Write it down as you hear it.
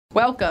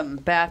Welcome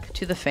back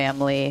to the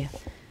family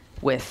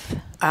with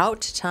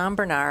out Tom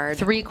Bernard.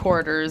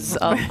 3/4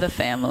 of the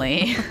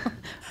family.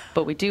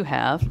 But we do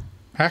have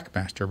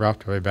Hackmaster Ralph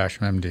W.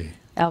 Basham, MD.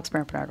 Alex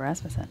Bernard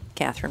Rasmussen.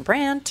 Catherine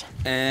Brandt.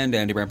 And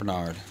Andy Brandt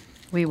Bernard.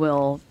 We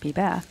will be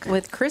back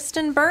with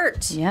Kristen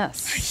Burt.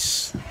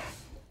 Yes. Nice.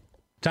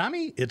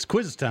 Tommy, it's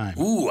quiz time.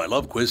 Ooh, I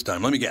love quiz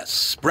time. Let me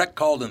guess. Breck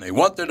called and they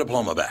want their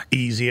diploma back.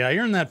 Easy. I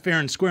earned that fair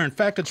and square. In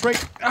fact, it's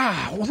right.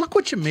 Well, look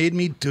what you made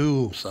me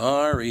do.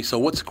 Sorry. So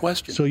what's the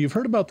question? So you've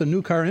heard about the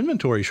new car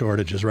inventory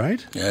shortages,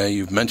 right? Yeah,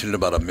 you've mentioned it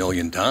about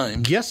 1,000,000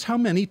 times. Guess how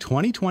many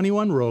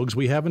 2021 Rogues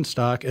we have in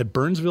stock at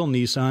Burnsville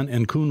Nissan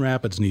and Coon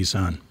Rapids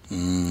Nissan?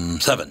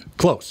 7.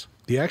 Close.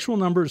 The actual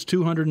number is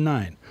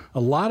 209. A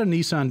lot of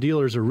Nissan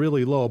dealers are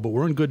really low, but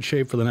we're in good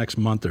shape for the next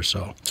month or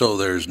so. So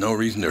there's no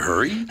reason to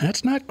hurry?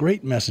 That's not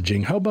great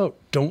messaging. How about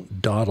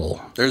don't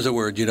dawdle? There's a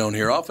word you don't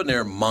hear often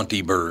there,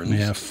 Monty Burns.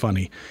 Yeah,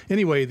 funny.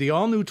 Anyway, the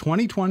all-new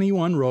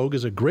 2021 Rogue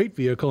is a great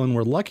vehicle, and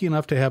we're lucky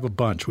enough to have a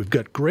bunch. We've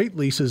got great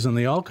leases, and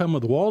they all come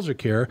with Walser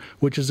Care,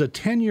 which is a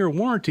 10-year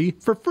warranty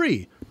for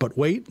free. But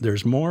wait,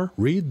 there's more.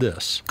 Read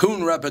this.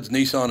 Coon Rapids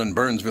Nissan and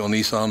Burnsville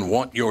Nissan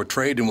want your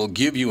trade and will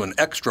give you an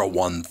extra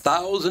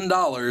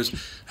 $1,000.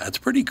 That's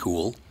pretty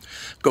cool.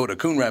 Go to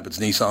Coon Rapids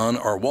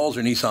Nissan or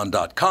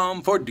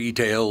WalserNissan.com for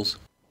details.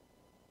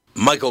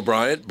 Michael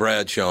Bryant,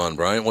 Bradshaw and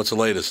Bryant, what's the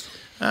latest?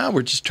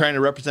 We're just trying to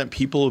represent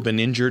people who've been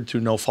injured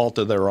through no fault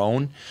of their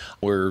own.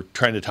 We're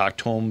trying to talk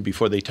to them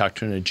before they talk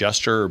to an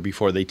adjuster or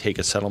before they take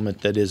a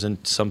settlement that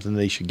isn't something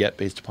they should get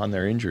based upon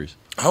their injuries.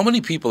 How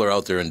many people are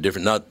out there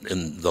not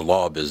in the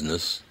law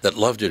business, that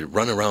love to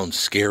run around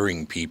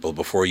scaring people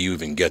before you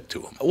even get to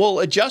them? Well,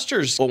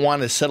 adjusters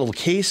want to settle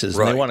cases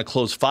and they want to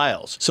close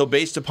files. So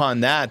based upon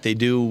that, they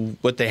do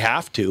what they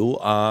have to.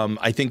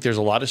 I think there's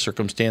a lot of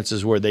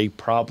circumstances where they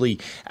probably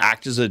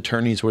act as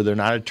attorneys where they're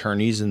not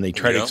attorneys and they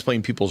try to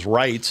explain people's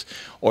rights,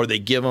 or they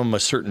give them a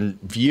certain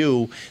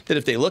view that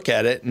if they look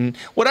at it. And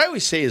what I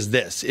always say is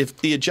this: if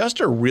the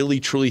adjuster really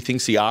truly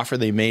thinks the offer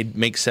they made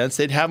makes sense,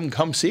 they'd have them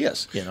come see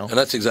us. And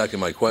that's exactly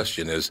my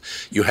question is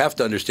you have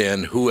to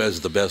understand who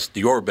has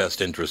your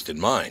best interest in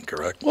mind,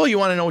 correct? Well, you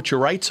want to know what your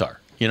rights are.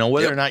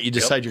 Whether or not you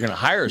decide you're going to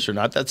hire us or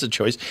not, that's a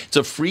choice. It's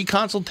a free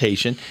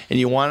consultation, and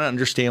you want to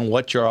understand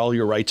what all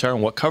your rights are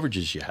and what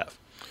coverages you have.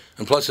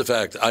 And plus the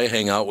fact I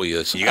hang out with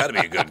you, so you got to be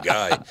a good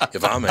guy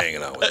if I'm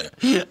hanging out with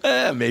you.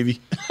 Maybe.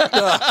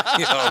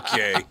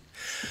 Okay.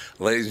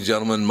 Ladies and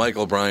gentlemen,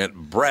 Michael Bryant,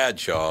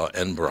 Bradshaw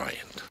and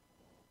Bryant.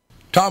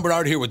 Tom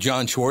Bernard here with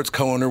John Schwartz,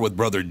 co-owner with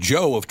brother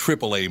Joe of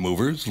AAA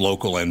Movers,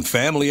 local and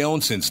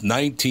family-owned since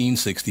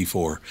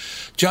 1964.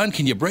 John,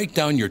 can you break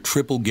down your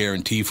triple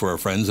guarantee for our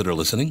friends that are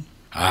listening?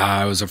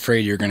 I was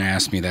afraid you were going to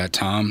ask me that,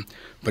 Tom,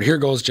 but here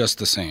goes just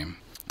the same.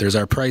 There's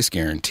our price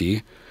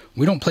guarantee.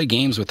 We don't play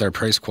games with our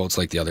price quotes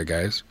like the other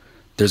guys.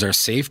 There's our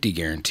safety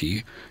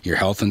guarantee. Your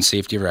health and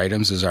safety of your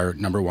items is our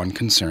number one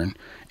concern.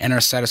 And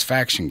our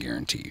satisfaction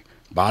guarantee.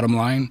 Bottom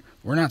line,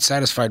 we're not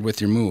satisfied with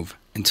your move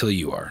until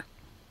you are.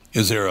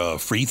 Is there a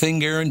free thing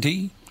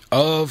guarantee?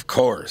 Of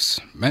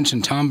course.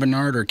 Mention Tom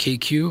Bernard or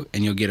KQ,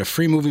 and you'll get a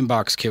free moving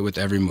box kit with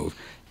every move.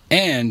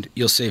 And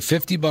you'll save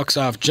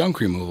 $50 off junk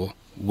removal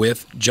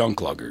with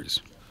junk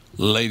luggers.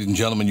 Ladies and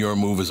gentlemen, your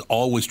move is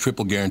always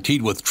triple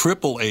guaranteed with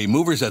AAA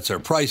Movers. That's our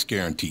price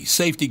guarantee,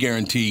 safety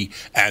guarantee,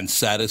 and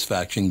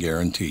satisfaction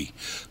guarantee.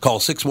 Call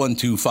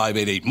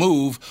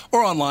 612-588-MOVE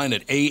or online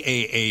at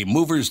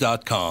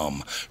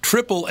aaamovers.com.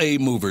 AAA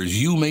Movers.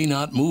 You may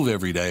not move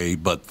every day,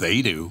 but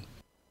they do.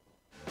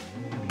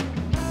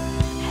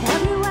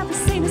 Have you ever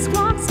seen a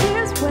squawk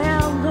stairs?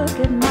 Well, look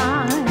at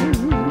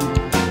mine.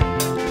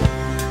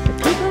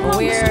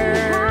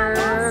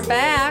 We're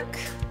back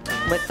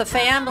with the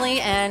family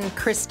and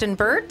Kristen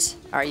Burt.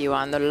 Are you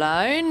on the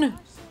line?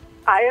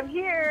 I am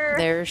here.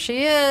 There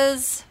she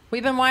is.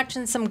 We've been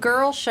watching some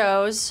girl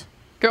shows.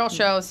 Girl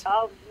shows.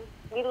 Oh,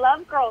 we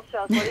love girl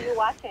shows. What are you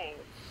watching?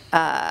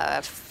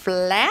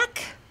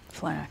 Flack.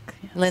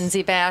 Yes.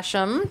 Lindsay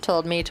Basham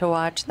told me to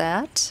watch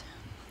that.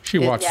 She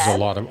watches a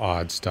lot of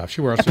odd stuff.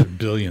 She watches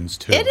Billions,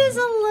 too. It is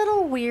a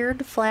little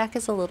weird. Flack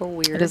is a little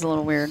weird. It is a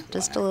little weird.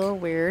 Just a little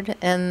weird.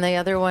 And the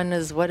other one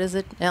is, what is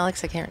it,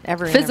 Alex? I can't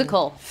ever remember.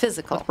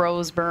 Physical. With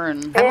Rose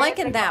Byrne. I'm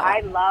liking that one.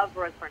 I love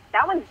Rose Byrne.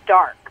 That one's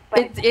dark. But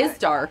It is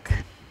dark.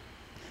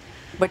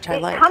 Which I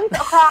like. It comes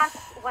across,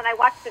 when I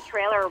watched the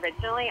trailer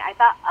originally, I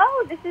thought,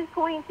 oh, this is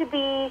going to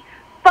be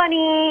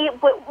funny,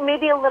 but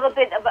maybe a little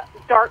bit of a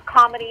dark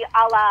comedy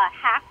a la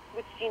Hacks,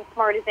 which Jean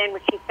Smart is in,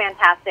 which she's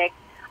fantastic.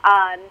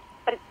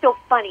 But it's still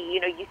funny,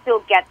 you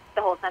still get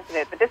the whole sense of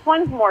it. But this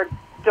one's more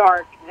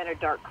dark than a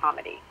dark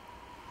comedy.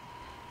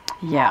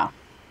 Yeah.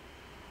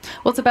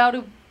 Well, it's about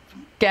a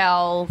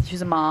gal,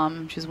 she's a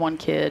mom, she's one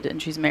kid,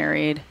 and she's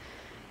married,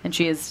 and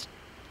she has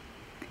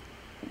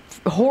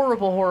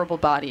horrible, horrible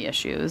body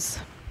issues.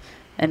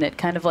 And it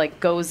kind of like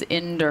goes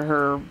into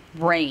her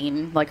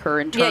brain, like her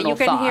internal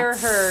thoughts. Yeah, you can hear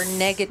her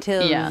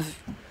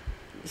negative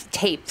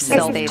tapes,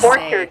 as they She's say.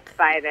 tortured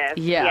by this.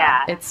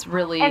 Yeah. It's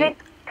really... And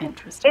it's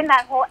interesting. in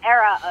that whole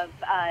era of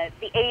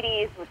the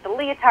 80s with the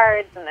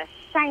leotards and the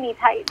shiny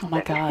tights. Oh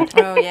my God.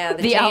 Oh yeah,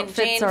 The outfits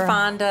Jane are-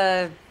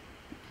 Fonda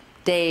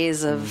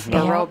days of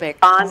aerobic.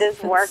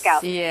 Fonda's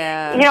workout.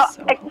 Yeah. You know,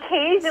 So-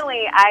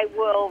 occasionally I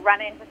will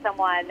run into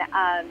someone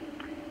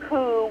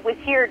who was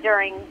here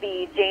during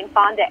the Jane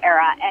Fonda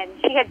era, and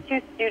she had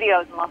 2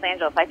 studios in Los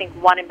Angeles, I think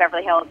one in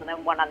Beverly Hills and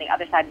then one on the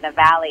other side of the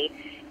valley.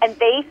 And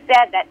they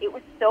said that it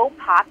was so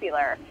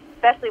popular,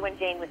 especially when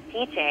Jane was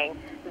teaching,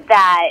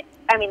 that,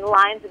 I mean,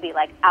 lines would be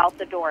like out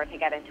the door to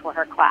get into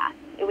her class.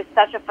 It was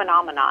such a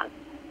phenomenon.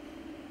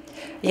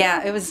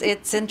 Yeah,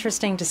 it's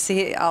interesting to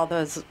see all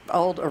those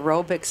old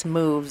aerobics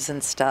moves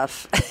and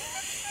stuff.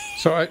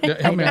 So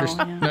help me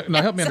know,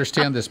 now help me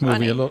understand this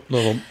movie a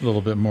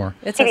little bit more.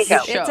 It's TV show.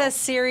 It's a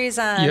series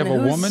on. You have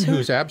a woman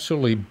who's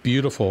absolutely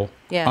beautiful,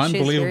 Yeah, she's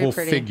unbelievable very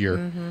pretty.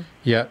 figure.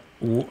 Yet,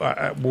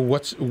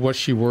 what's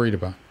she worried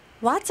about?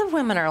 Lots of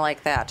women are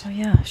like that. Oh,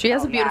 yeah. She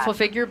has a yeah. beautiful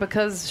figure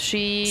because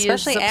she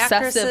Especially is obsessive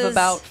actresses.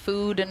 about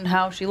food and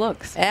how she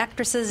looks.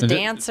 Actresses, And it-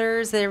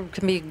 dancers, they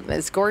can be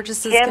as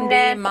gorgeous as can be.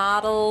 Gymnasts.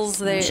 Models.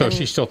 So and-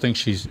 she still thinks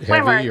she's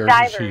Swimmers, heavy, or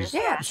divers.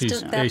 Yeah, it's she's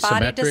just that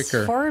body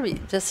asymmetric, or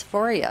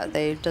dysphoria.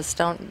 They just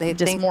don't. They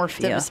Dysmorphia.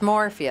 think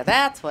dysmorphia.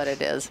 That's what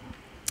it is.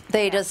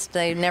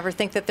 They never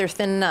think that they're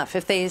thin enough.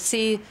 If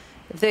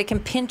they can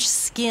pinch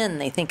skin,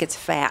 they think it's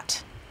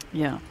fat.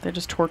 Yeah. They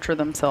just torture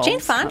themselves. Jane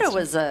Fonda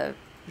That's-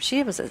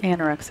 she was a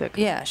anorexic.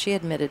 yeah. She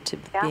admitted to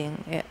Yeah.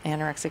 being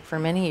anorexic for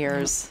many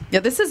years. Yeah,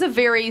 this is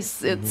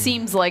it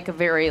seems like a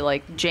very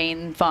like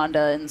Jane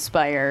Fonda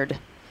inspired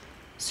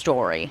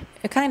story.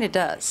 It kind of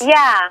does.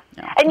 Yeah.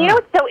 Yeah. And you know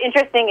what's so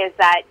interesting is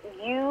that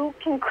you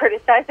can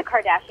criticize the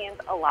Kardashians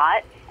a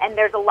lot, and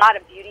there's a lot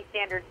of beauty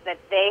standards that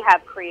they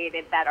have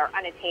created that are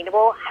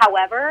unattainable.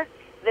 However,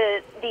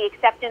 the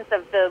acceptance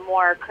of the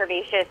more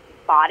curvaceous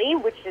body,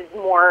 which is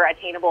more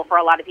attainable for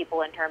a lot of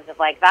people in terms of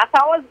like, that's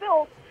how it's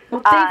built.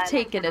 Well, they've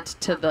taken it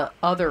to the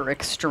other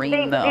extreme,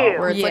 They though, do.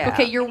 where it's like, Yeah.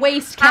 okay, your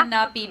waist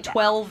cannot be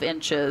 12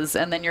 inches,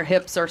 and then your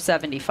hips are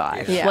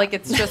 75. Yeah. Like,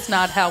 it's just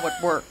not how it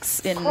works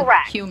in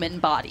Correct. human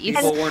bodies.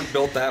 People weren't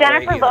built that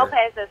Jennifer way either.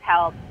 Lopez has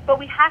helped, but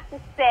we have to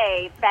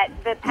say that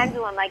the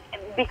pendulum, like,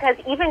 because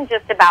even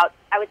just about,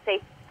 I would say,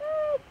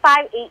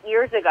 5-8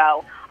 years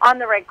ago on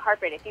the red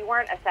carpet, if you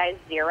weren't a size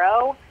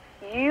 0,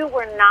 you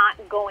were not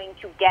going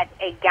to get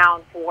a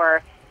gown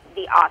for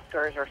the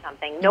Oscars or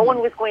something. No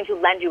one was going to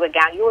lend you a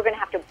gown. You were going to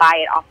have to buy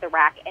it off the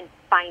rack and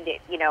find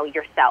it,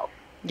 yourself.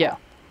 Yeah.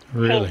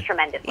 really. Changed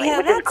tremendously, Yeah,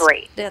 which is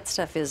great. That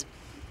stuff is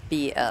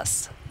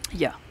BS.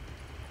 Yeah.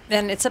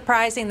 And it's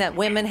surprising that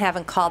women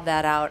haven't called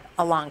that out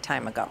a long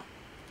time ago.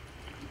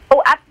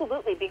 Oh,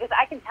 absolutely, because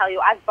I can tell you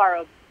I've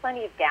borrowed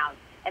plenty of gowns,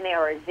 and they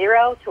are a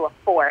 0 to a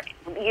 4.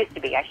 It used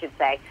to be, I should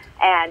say.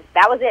 And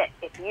that was it.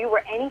 If you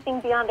were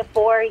anything beyond a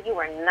 4, you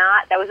were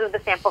not. Those were the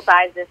sample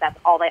sizes. That's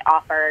all they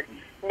offered.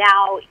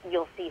 Now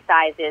you'll see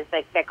sizes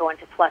that go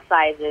into plus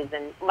sizes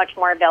and much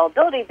more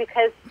availability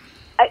because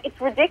it's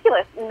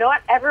ridiculous.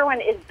 Not everyone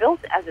is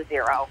built as a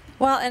 0.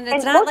 Well, and it's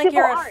And not most like people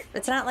you're aren't.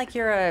 it's not like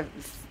you're a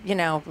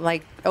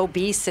like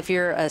obese if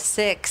you're a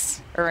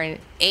 6 or an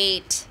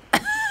 8.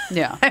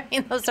 Yeah. I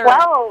mean, those are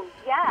 12,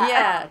 yeah.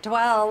 yeah,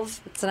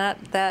 12. It's not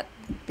that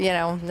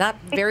not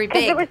very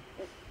Because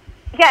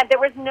big. there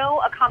was no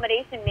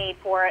accommodation made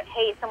for,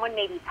 hey, someone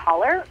may be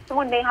taller,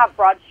 someone may have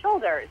broad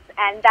shoulders,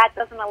 and that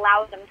doesn't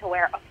allow them to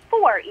wear a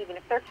 4, even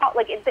if they're tall.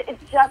 Like, it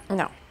just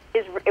No.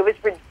 it was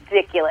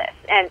ridiculous.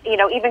 And,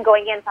 even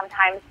going in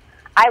sometimes,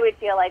 I would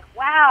feel like,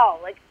 wow,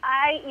 like,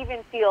 I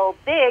even feel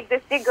big.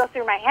 This did go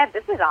through my head,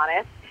 this is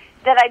honest,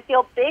 that I'd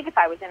feel big if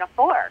I was in a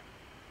 4.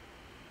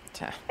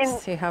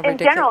 See how In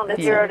general, in the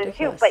that's 0 to 2,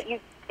 ridiculous. but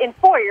in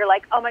 4, you're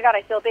like, oh my God,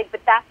 I feel big.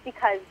 But that's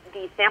because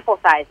the sample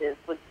sizes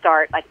would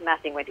start like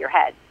messing with your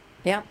head.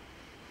 Yeah.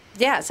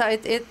 Yeah, so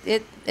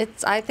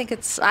it's I think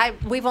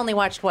we've only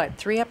watched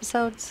 3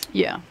 episodes?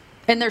 Yeah.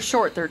 And they're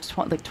short. They're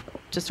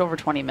just over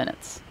 20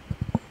 minutes.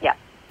 Yeah.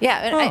 Yeah,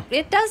 and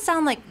it does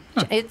sound like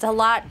it's a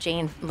lot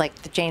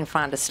the Jane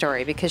Fonda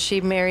story because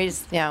she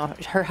marries,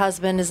 her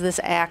husband is this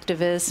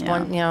activist.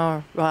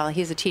 Yeah. Well,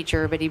 he's a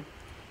teacher, but he's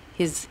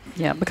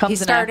becomes he an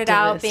started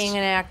out activist. being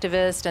an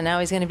activist, and now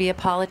he's going to be a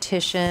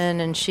politician,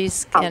 and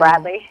she's Tom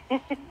Bradley.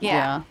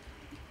 Yeah,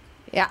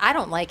 I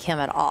don't like him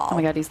at all. Oh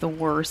my God, he's the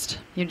worst.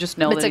 You just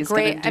know It's that a he's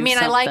going to great. do I mean,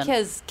 I like something.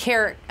 his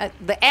character.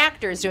 The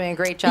actor is doing a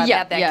great job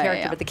at that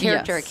character, but the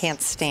character I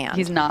can't stand.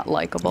 He's not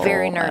likable.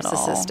 Very at all.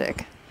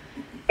 narcissistic.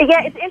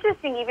 Yeah, it's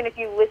interesting, even if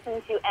you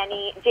listen to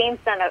Jane's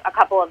done a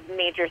couple of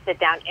major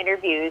sit-down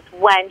interviews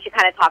when she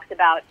kind of talks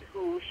about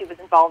who she was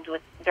involved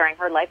with during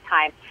her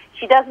lifetime.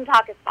 She doesn't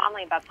talk as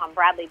fondly about Tom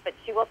Bradley, but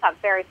she will talk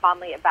very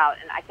fondly about,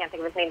 and I can't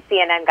think of his name,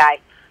 CNN guy.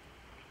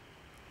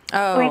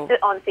 Who used to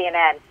own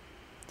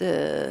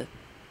CNN.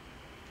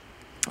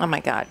 Oh my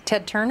God,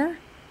 Ted Turner?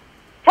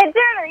 Ted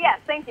Turner, yes,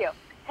 thank you.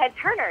 Ted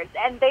Turner,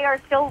 and they are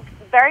still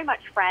very much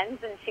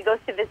friends, and she goes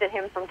to visit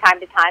him from time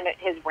to time at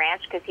his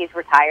ranch because he's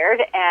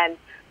retired, and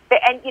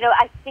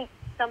I think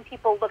some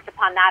people looked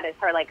upon that as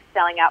her, like,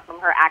 selling out from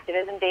her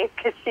activism days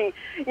because she,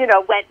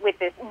 went with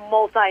this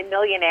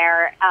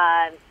multi-millionaire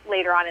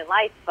later on in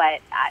life, but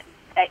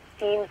it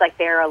seems like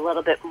they're a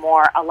little bit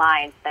more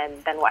aligned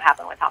than what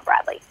happened with Tom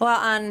Bradley. Well,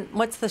 on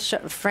what's the show?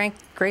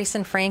 Grace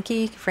and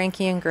Frankie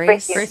and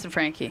Grace. Grace and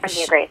Frankie.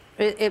 Frankie and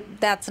Grace.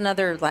 That's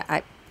another.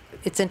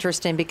 It's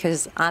interesting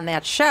because on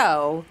that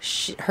show,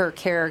 her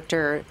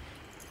character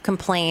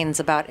complains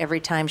about every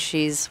time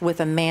she's with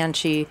a man,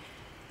 she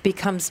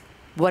becomes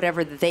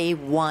whatever they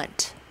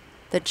want.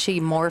 That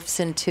she morphs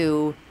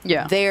into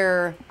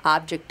their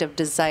object of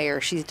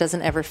desire. She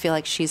doesn't ever feel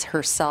like she's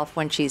herself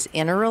when she's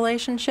in a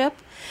relationship,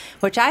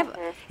 which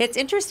it's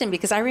interesting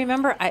because I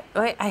remember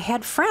I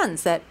had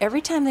friends that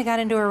every time they got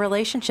into a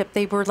relationship,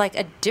 they were like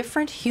a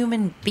different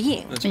human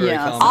being. That's very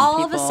common.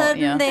 All of a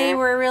sudden, they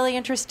were really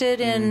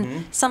interested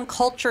in some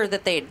culture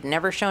that they'd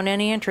never shown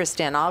any interest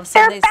in. All of a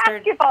sudden, they're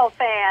basketball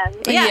fans.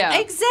 Yeah,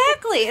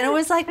 exactly. And it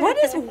was like, what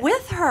is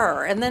with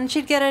her? And then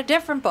she'd get a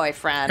different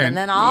boyfriend, and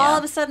then all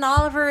of a sudden,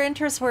 all of her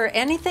interests were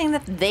anything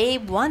that they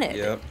wanted.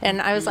 Yep.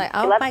 And I was like,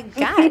 oh my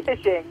God.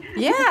 Fishing.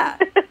 Yeah.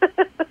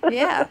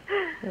 Yeah.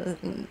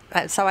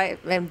 So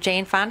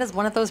Jane Fonda's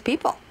one of those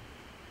people.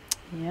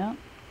 Yeah.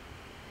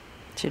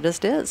 She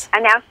just is.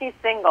 And now she's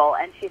single,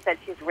 and she said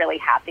she's really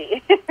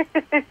happy.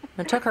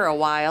 It took her a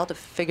while to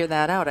figure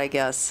that out, I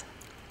guess.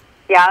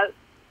 Yeah.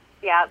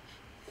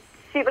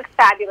 She looks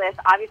fabulous.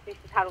 Obviously,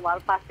 she's had a lot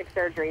of plastic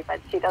surgery, but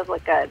she does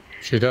look good.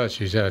 She does.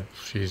 She's had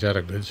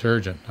a good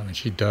surgeon. I mean,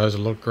 she does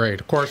look great.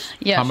 Of course,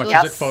 how much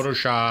Yes. is it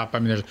Photoshop? I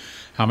mean, there's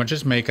how much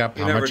is makeup?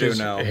 You how never much do is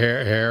know.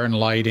 hair and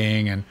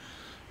lighting, and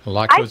a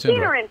lot I've goes into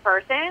seen her it. in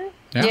person.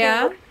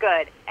 Yeah. She looks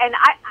good. And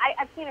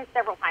I've seen her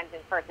several times in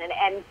person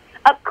and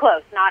up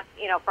close, not,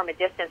 from a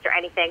distance or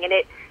anything. And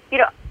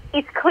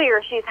it's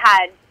clear she's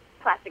had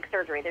plastic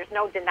surgery. There's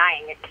no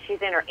denying it.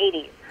 She's in her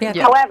 80s.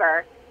 Yeah.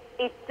 However,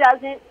 it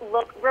doesn't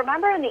look,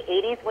 remember in the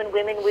 80s when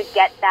women would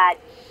get that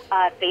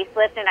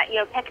facelift and,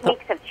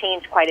 techniques have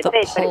changed quite a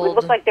bit, but it would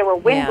look like they were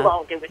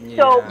windblown. It was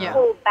so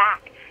pulled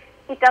back.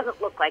 It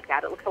doesn't look like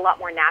that. It looks a lot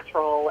more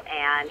natural,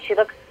 and she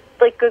looks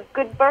like a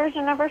good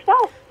version of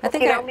herself. I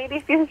think maybe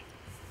if you...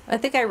 I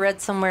think I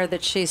read somewhere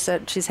that she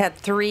said she's had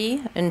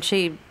 3, and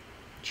she's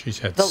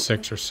had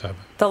 6 or 7.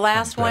 The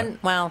last one,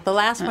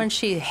 one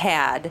she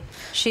had,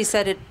 she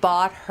said it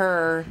bought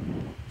her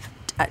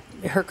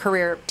her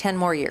career 10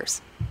 more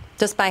years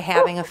just by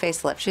having a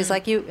facelift. She's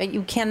like,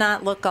 you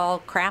cannot look all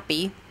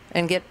crappy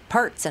and get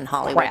parts in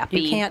Hollywood.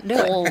 Crappy. You can't do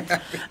it.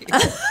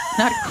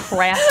 Not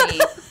crappy.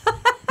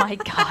 My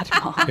God,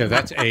 Mom. Yeah,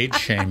 that's age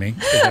shaming.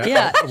 You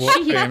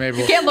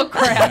can't look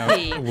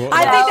crappy. I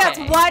think that's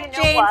what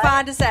Jane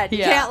Fonda said.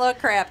 You can't look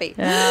crappy.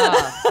 Yeah.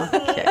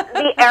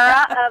 The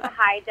era of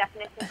high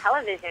definition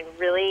television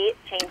really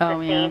changed the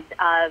face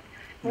of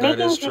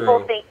making people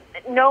think,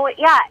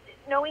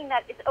 knowing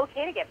that it's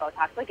okay to get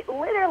Botox. Like,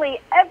 literally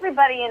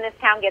everybody in this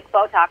town gets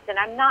Botox, and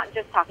I'm not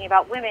just talking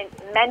about women.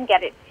 Men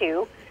get it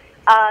too.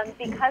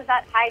 Because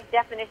that high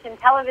definition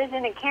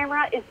television and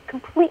camera is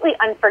completely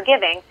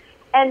unforgiving.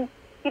 And,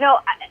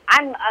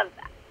 I'm of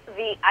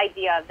the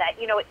idea that,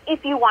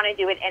 if you want to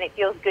do it and it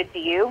feels good to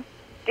you,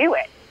 do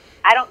it.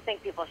 I don't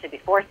think people should be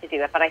forced to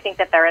do it, but I think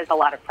that there is a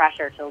lot of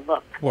pressure to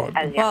look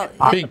as young as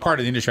possible. Being part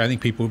of the industry, I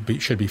think people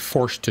should be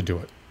forced to do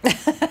it.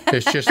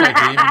 It's just like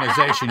the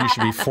immunization. You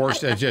should be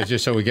forced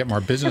just so we get more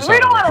business out of it. We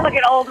don't want to look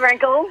at old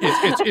wrinkles.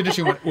 It's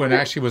interesting when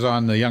actually was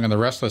on The Young and the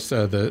Restless,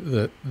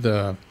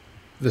 the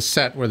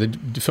set where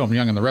they filmed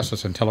Young and the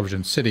Restless in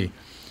Television City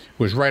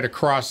was right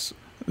across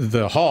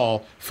the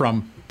hall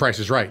from Price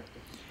is Right.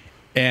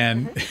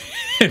 And,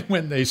 and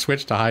when they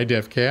switched to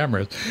high-def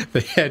cameras,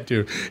 they had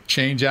to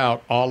change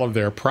out all of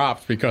their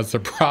props because the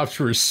props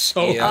were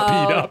so beat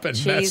up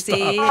and messed up.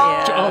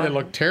 Yeah. Oh, they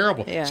looked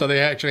terrible. Yeah. So they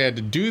actually had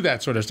to do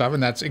that sort of stuff,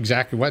 and that's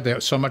exactly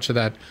what so much of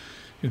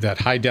that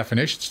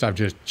high-definition stuff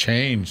just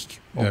changed.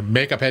 The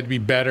makeup had to be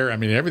better. I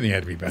mean, everything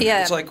had to be better.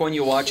 Yeah. It's like when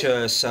you watch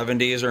a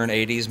 70s or an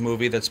 80s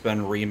movie that's been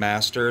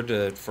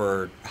remastered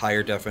for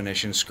higher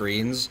definition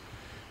screens.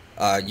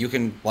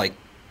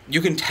 You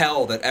can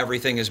tell that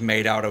everything is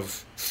made out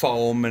of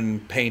foam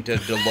and painted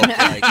to look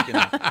like,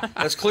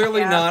 that's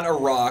clearly not a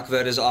rock.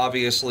 That is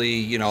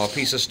obviously, a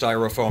piece of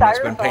styrofoam that's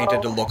been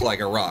painted to look like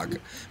a rock.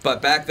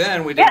 But back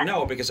then we didn't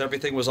know because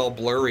everything was all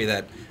blurry,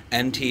 that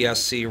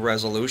NTSC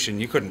resolution,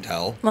 you couldn't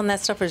tell. Well, and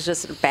that stuff was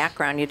just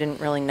background. You didn't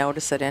really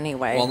notice it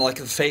anyway. Well, like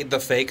the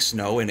fake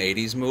snow in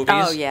 80s movies.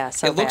 Oh, yeah,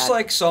 so it looks bad.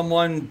 like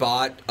someone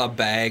bought a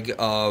bag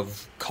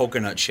of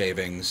coconut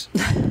shavings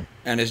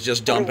and is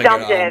just dumping it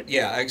on.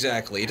 Yeah,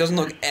 exactly. It doesn't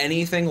look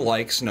anything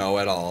like snow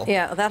at all.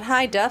 Yeah, that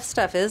high def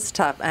stuff is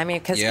tough. I mean,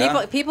 because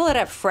people that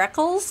have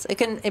freckles,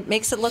 it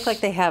makes it look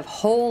like they have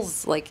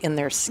holes like in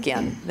their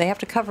skin. They have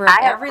to cover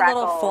up every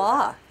little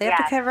flaw. They have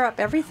to cover up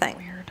everything.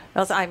 Weird.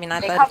 I mean,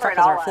 I thought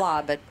freckles are a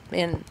flaw, but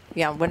when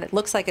it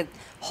looks like it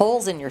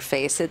holes in your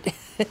face, it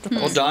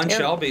Well, Don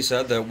Shelby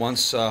said that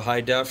once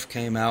high def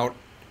came out,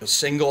 a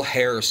single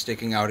hair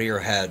sticking out of your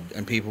head,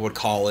 and people would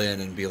call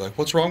in and be like,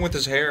 "What's wrong with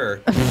his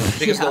hair?"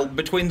 Because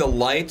between the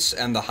lights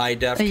and the high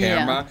def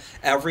camera,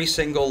 every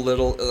single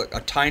a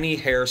tiny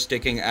hair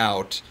sticking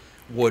out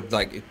would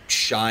like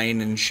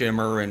shine and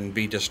shimmer and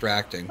be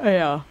distracting.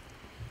 Yeah.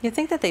 You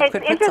think that they It's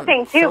could put some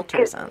interesting, too,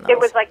 filters because on those. it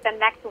was like the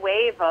next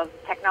wave of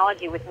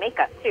technology with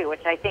makeup, too,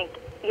 which I think,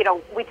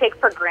 we take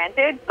for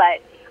granted,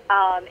 but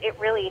it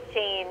really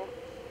changed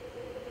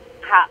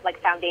how, like,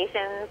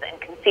 foundations and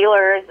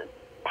concealers,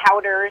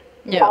 powders,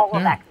 all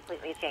of that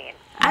completely changed.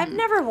 I've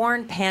never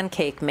worn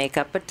pancake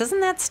makeup, but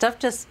doesn't that stuff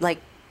just, like,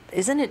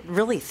 isn't it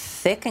really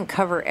thick and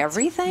cover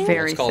everything?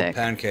 It's called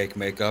pancake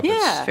makeup.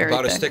 Yeah. It's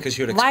about as thick as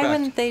you'd expect. Why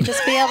wouldn't they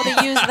just be able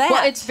to use that?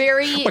 Well, it's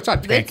very. What's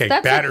not pancake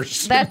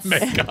batters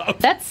makeup?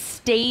 That's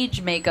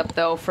stage makeup,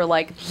 though, for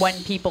like when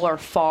people are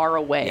far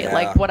away. Yeah.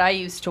 Like what I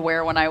used to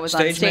wear when I was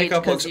on Stage stage.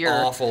 makeup looks you're,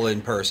 awful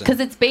in person. Because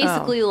it's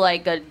basically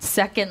like a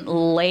second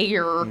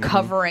layer Mm-hmm.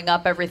 covering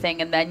up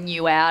everything, and then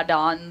you add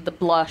on the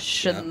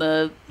blush and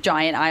the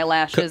giant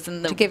eyelashes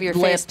and the To give your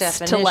face lips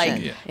to definition.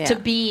 like Yeah. to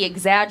be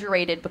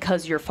exaggerated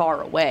because you're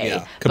far away.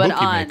 Yeah. But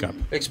Kabuki on makeup.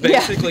 It's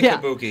basically yeah.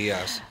 kabuki,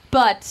 yes.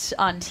 But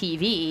on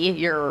TV,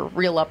 you're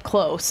real up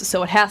close,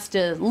 so it has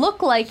to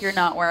look like you're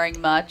not wearing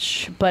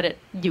much, but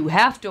you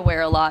have to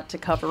wear a lot to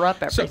cover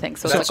up everything.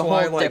 So, That's it's like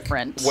why, a whole like,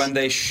 different. when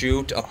they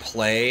shoot a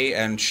play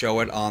and show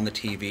it on the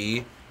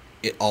TV,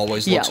 it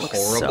always Yeah, looks it looks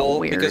so horrible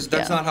weird, because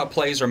that's yeah. not how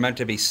plays are meant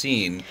to be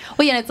seen.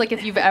 Well, yeah, it's like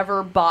if you've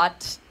ever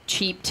bought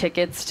cheap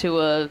tickets to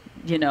a,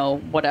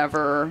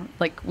 whatever.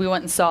 Like we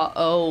went and saw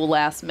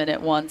last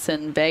minute once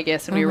in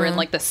Vegas, and we were in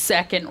like the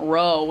second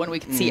row when we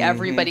could see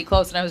everybody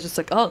close, and I was just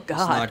like, oh god,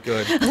 It's not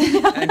good.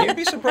 And you'd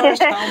be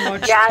surprised how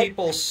much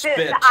people spit.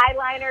 The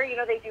eyeliner,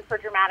 they do for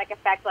dramatic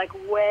effect, like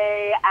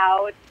way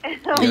out.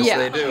 Yes,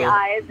 they do. The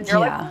eyes, and you're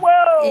Yeah. like,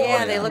 whoa.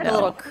 Yeah, they look a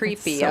little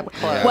creepy up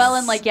close. Well,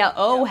 and like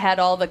had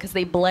all because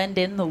they blend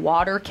in the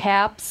water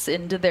caps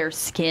into their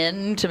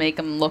skin to make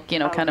them look,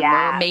 kind of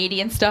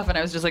mermaidy and stuff. And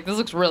I was just like, this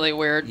looks really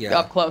weird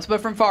up close.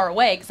 But from far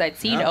away, because I'd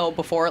seen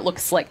before, it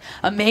looks like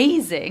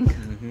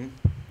amazing.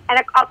 And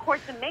of course,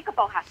 the makeup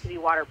all has to be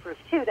waterproof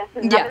too. That's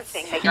another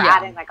thing that you're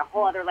adding like a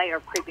whole other layer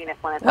of creepiness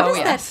when it's. What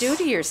does that do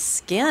to your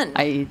skin?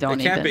 I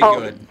don't It can't even. be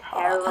good.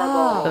 Terrible.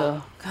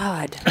 Oh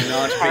God.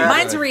 Not be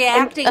Mine's good.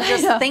 reacting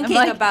just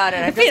thinking about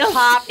it. I just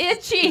pop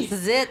itchy.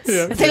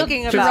 zits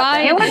thinking about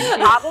dry. You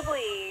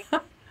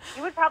that.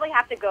 would probably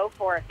have to go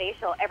for a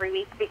facial every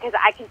week, because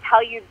I can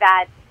tell you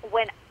that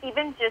when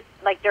even just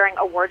like during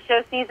award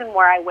show season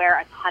where I wear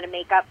a ton of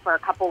makeup for a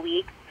couple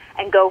weeks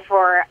and go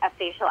for a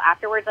facial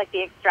afterwards, like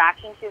the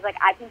extraction, she's like,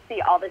 I can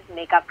see all this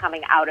makeup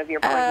coming out of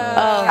your pores. It's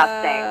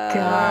disgusting.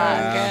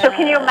 God. So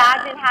can you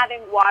imagine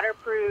having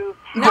waterproof?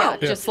 No,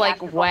 just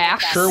like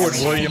wax.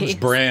 Sherwin-Williams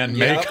brand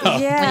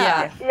makeup.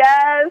 Yeah.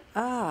 Yes.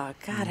 Oh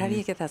God, how do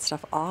you get that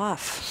stuff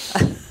off?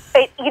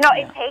 It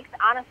takes,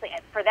 honestly,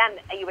 for them,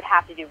 you would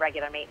have to do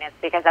regular maintenance,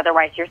 because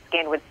otherwise your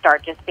skin would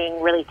start just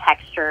being really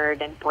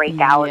textured and break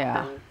out.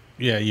 Yeah. And,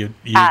 Yeah, you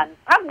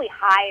probably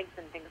hives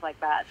and things like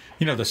that.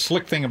 the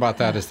slick thing about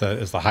that is the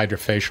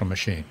hydrofacial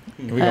machine.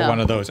 We got one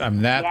of those. I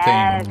mean, that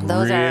Yes. thing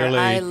Those really.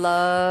 I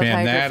love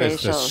Man, that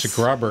is the hydrofacials.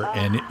 scrubber,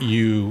 and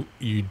you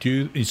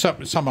do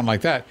someone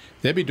like that.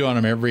 They'd be doing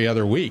them every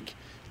other week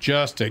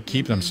just to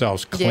keep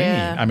themselves clean.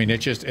 Yeah. I mean, it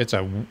just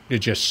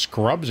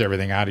scrubs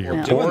everything out of your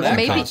Yeah. Doing pores. that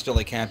Maybe-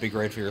 constantly can't be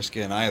great for your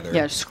skin either.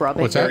 Yeah,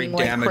 scrubbing. What's that? Very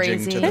like damaging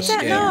crazy. to the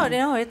skin.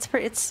 No,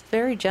 it's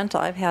very gentle.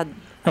 I've had.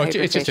 No, it's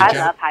just hydrofacial.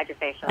 a I love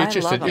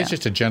hydrofacial. It's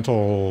just a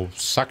gentle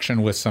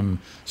suction with some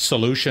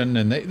solution,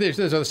 and there's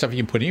other stuff you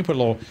can put in. You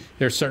put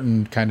there's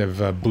certain kind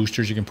of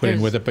boosters you can put in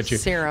There's with it, but the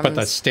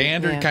serums.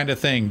 standard Yeah. kind of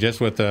thing, just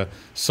with the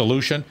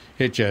solution,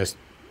 it just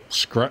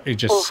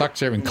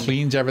sucks everything,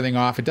 cleans everything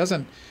off. It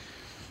doesn't.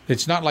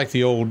 It's not like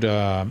the old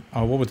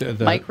what was the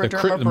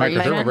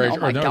Microdermabrasion? Oh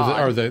my God.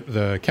 or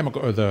the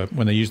chemical or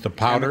when they use the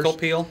powders. Chemical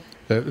peel?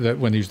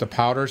 When they use the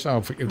powders, that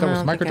was I don't think I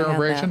had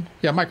microdermabrasion.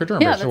 Yeah,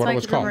 microdermabrasion Yeah, is that's what it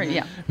was called. microdermabrasion,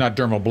 yeah. Not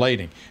dermal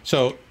blading.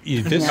 So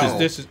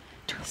this is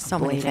So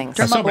many things.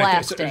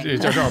 Dermablasting.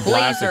 Dermablasting.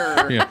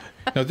 Laser. Yeah.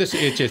 No,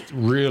 it's just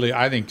really,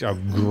 I think, a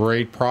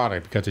great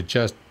product, because it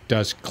just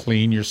does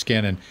clean your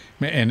skin, and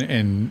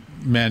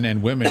men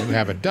and women who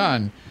have it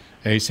done,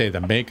 they say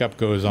the makeup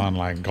goes on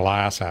like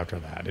glass after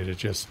that. It is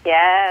just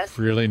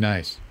really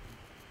nice.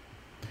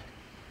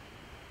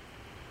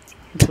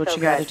 That's what So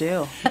you got to good.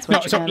 do. That's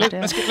what you got to do.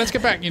 Let's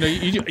get back.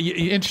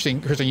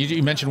 Interesting, Kristen.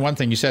 You mentioned one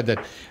thing. You said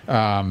that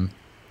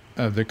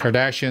the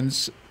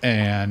Kardashians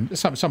and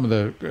some of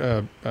the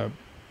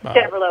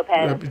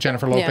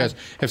Jennifer Lopez.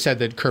 have said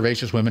that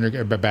curvaceous women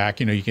are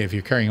back. If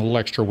you're carrying a little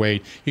extra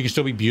weight, you can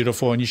still be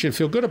beautiful, and you should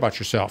feel good about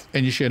yourself,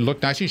 and you should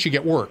look nice, and you should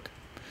get work.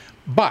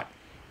 But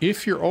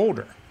if you're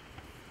older,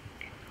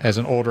 as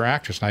an older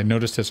actress, and I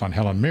noticed this on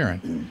Helen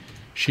Mirren,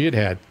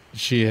 recent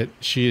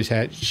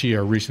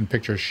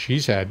pictures,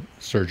 she's had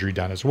surgery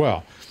done as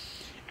well,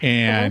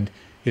 and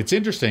it's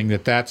interesting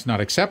that that's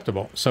not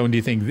acceptable. So do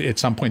you think at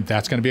some point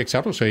that's going to be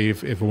acceptable? So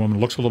if a woman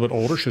looks a little bit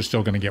older, she's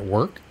still going to get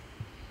work?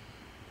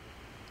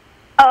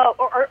 Oh,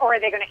 or are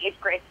they going to age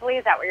gracefully?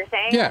 Is that what you're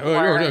saying? Yeah,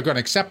 or they're going to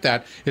accept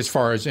that as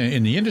far as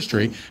in the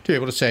industry, to be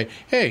able to say,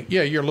 hey,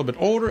 yeah, you're a little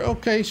bit older.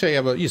 Okay, so you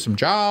have some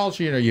jowls,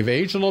 you've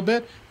aged a little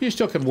bit. You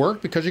still can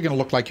work because you're going to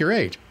look like your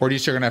age. Or are you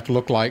still going to have to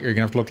look like,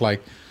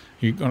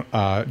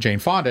 Jane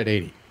Fonda at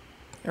 80?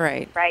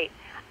 Right. Right.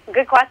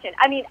 Good question.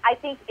 I mean, I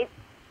think it's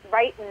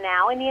right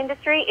now in the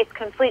industry, it's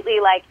completely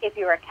like if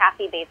you're a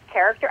Kathy-based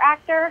character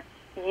actor,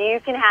 you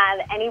can have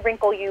any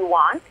wrinkle you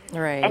want,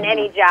 right, and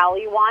any jowl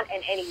you want,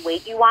 and any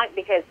weight you want,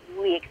 because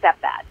we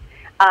accept that.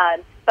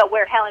 But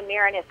where Helen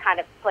Mirren has kind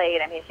of played,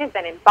 I mean, she's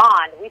been in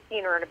Bond. We've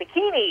seen her in a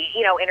bikini,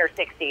 in her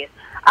 60s.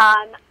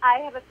 I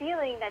have a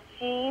feeling that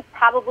she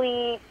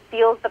probably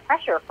feels the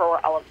pressure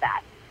for all of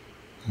that.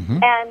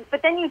 Mm-hmm.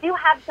 But then you do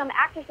have some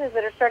actresses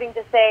that are starting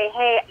to say,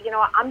 hey,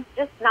 I'm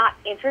just not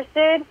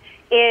interested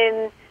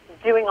in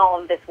doing all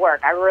of this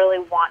work. I really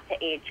want to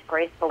age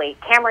gracefully.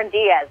 Cameron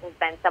Diaz has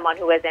been someone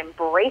who has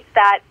embraced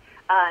that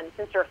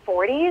since her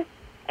 40s.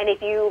 And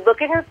if you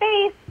look at her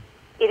face,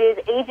 it is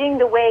aging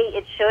the way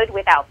it should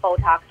without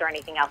Botox or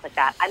anything else like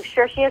that. I'm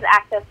sure she has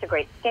access to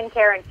great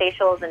skincare and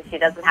facials, and she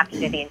doesn't have to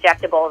do the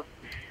injectables.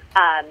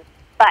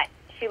 But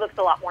she looks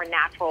a lot more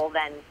natural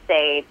than,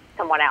 say,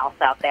 someone else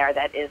out there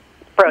that is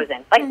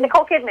frozen. Like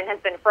Nicole Kidman has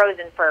been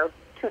frozen for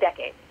 2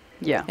 decades.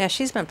 Yeah,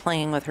 she's been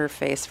playing with her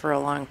face for a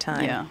long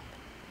time. Yeah.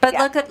 But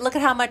look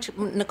at how much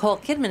Nicole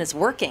Kidman is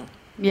working.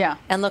 Yeah.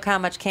 And look how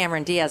much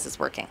Cameron Diaz is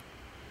working.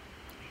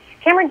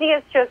 Cameron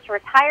Diaz chose to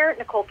retire.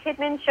 Nicole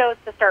Kidman chose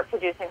to start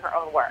producing her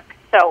own work.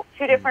 So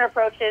 2 different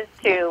approaches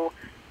to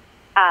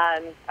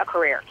a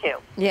career, too.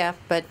 Yeah,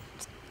 but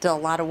still a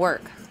lot of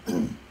work.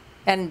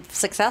 And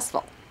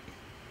successful.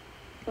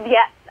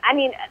 Yes. I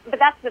mean, but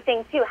that's the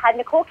thing, too. Had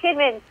Nicole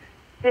Kidman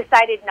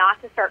decided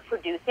not to start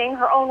producing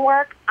her own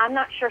work, I'm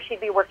not sure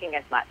she'd be working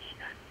as much.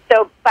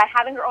 So by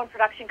having her own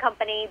production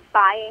company,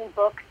 buying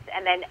books,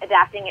 and then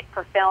adapting it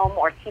for film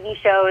or TV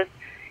shows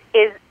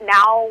is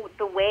now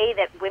the way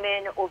that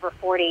women over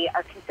 40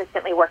 are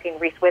consistently working.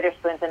 Reese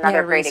Witherspoon's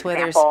another great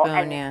example.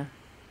 And, yeah,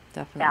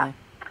 definitely.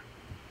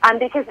 Yeah.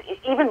 Because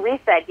even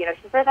Reese said, she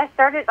said, I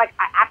started,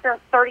 after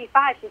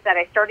 35, she said,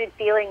 I started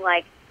feeling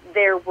like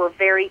there were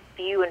very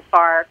few and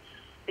far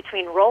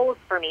between roles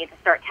for me to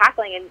start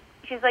tackling. And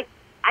she's like,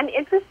 I'm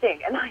interesting.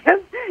 And,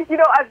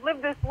 I've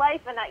lived this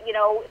life, and,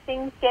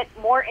 things get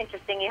more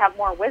interesting. You have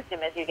more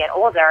wisdom as you get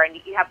older, and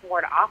you have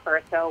more to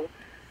offer. So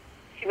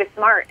she was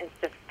smart and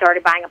just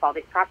started buying up all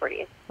these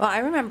properties. Well, I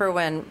remember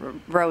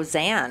when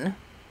Roseanne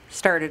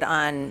started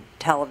on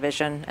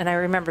television, and I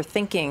remember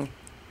thinking,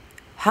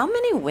 how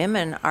many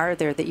women are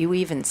there that you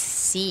even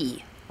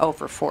see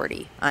over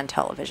 40 on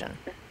television?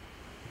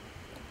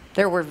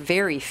 There were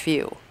very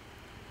few.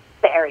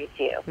 Very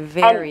few.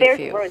 Very and there's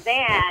few.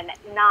 Roseanne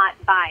not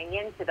buying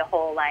into the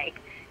whole,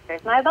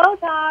 here's my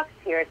Botox,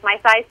 here's my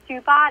size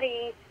 2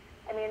 body.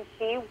 I mean,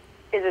 she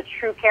is a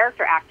true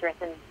character actress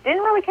and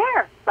didn't really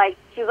care.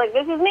 She was like,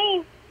 this is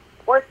me,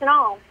 warts and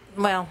all.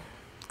 Well,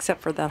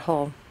 except for that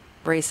whole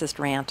racist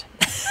rant.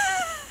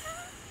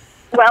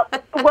 well,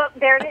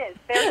 there it is.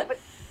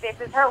 This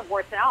is her,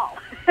 warts and all.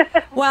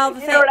 Well,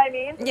 you know what I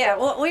mean? Yeah,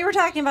 well, we were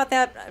talking about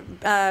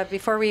that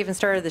before we even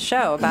started the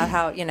show, about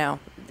how,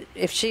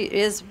 if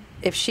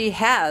she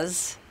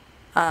has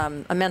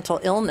a mental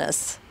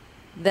illness,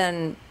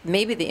 then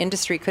maybe the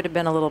industry could have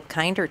been a little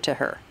kinder to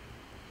her.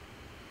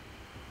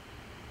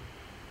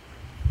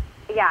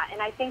 Yeah,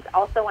 and I think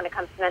also when it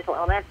comes to mental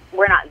illness,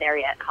 we're not there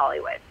yet in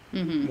Hollywood.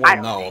 Mm-hmm.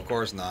 Well, no, of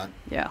course not.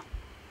 Yeah.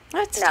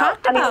 It's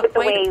talked about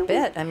quite a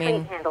bit.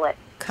 Handle it.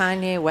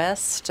 Kanye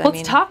West.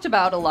 It's talked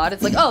about a lot.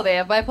 It's like, oh, they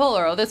have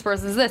bipolar. Oh, this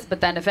person's this.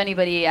 But then if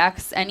anybody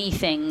acts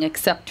anything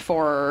except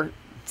for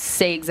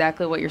say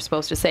exactly what you're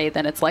supposed to say,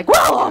 then it's like,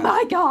 oh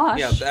my gosh.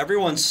 Yeah,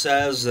 everyone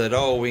says that,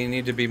 we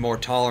need to be more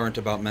tolerant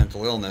about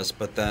mental illness,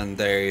 but then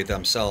they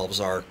themselves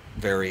are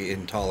very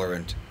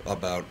intolerant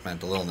about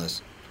mental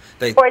illness.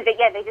 They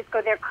just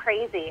go, they're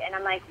crazy. And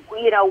I'm like,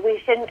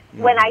 we shouldn't,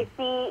 when I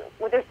see,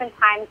 there's been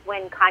times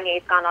when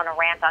Kanye's gone on a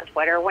rant on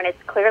Twitter, when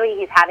it's clearly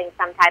he's having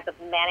some type of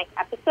manic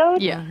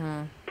episode,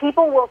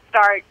 people will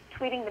start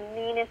tweeting the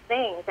meanest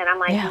things. And I'm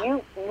like,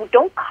 you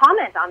don't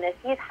comment on this.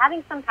 He's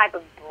having some type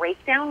of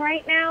breakdown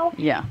right now.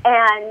 Yeah.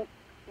 And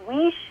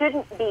we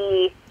shouldn't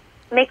be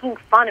making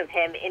fun of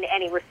him in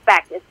any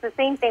respect. It's the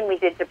same thing we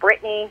did to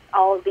Britney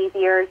all of these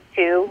years,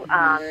 too.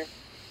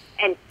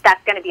 And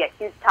that's going to be a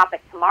huge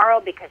topic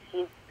tomorrow because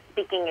she's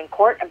speaking in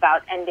court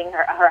about ending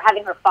her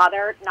having her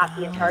father not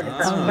be in charge of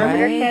her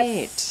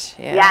conservatorship.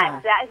 Right. Yeah,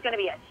 that is going to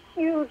be a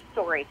huge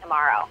story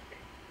tomorrow.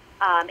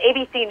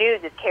 ABC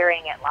News is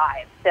carrying it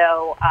live,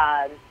 so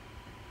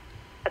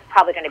it's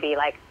probably going to be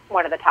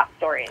one of the top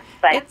stories.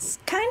 But it's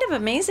kind of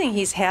amazing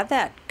he's had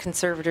that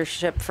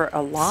conservatorship for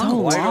a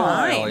long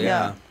time.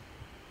 Yeah.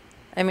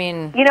 I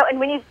mean, and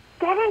when you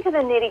get into the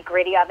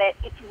nitty-gritty of it,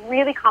 it's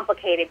really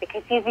complicated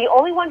because he's the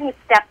only one who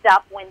stepped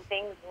up when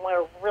things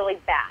were really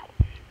bad.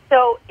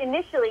 So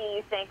initially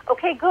you think,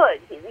 okay, good.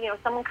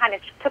 Someone kind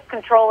of took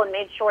control and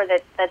made sure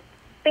that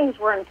things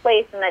were in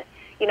place and that,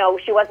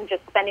 she wasn't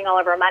just spending all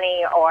of her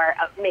money or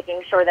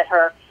making sure that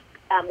her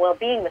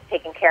well-being was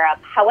taken care of.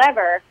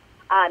 However,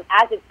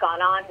 as it's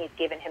gone on, he's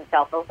given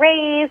himself a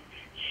raise.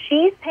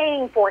 She's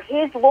paying for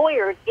his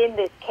lawyers in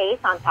this case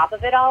on top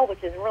of it all,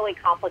 which is really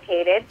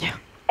complicated. Yeah.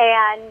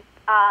 And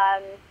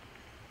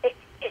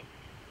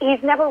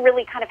he's never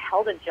really kind of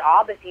held a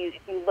job. If you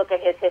look at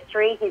his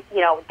history, he's,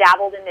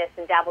 dabbled in this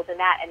and dabbled in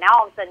that, and now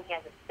all of a sudden he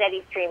has a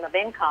steady stream of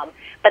income,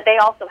 but they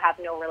also have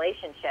no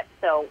relationship.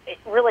 So it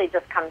really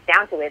just comes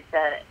down to it's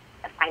a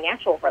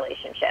financial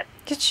relationship.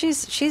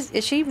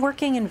 Is she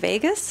working in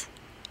Vegas?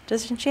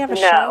 Doesn't she have a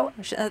No.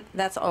 show?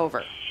 That's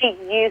over. She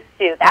used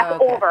to. That's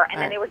okay. over.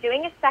 And then they were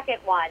doing a second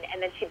one,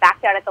 and then she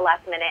backed out at the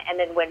last minute, and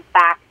then went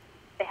back.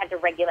 They had to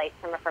regulate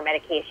some of her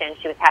medication.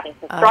 She was having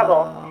some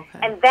struggles. Okay.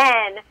 And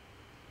then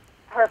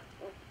her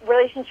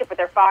relationship with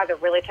her father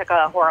really took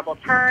a horrible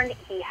turn.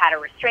 He had a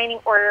restraining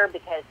order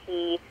because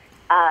he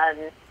had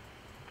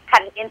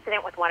an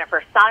incident with one of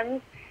her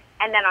sons.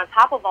 And then on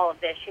top of all of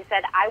this, she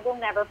said, I will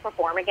never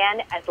perform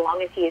again as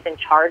long as he is in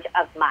charge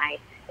of my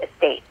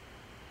estate.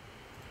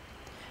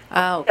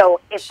 Oh, so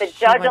if the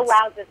judge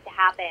allows this to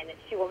happen,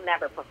 she will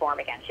never perform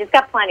again. She's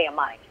got plenty of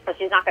money, so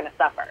she's not going to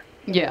suffer.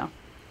 Yeah.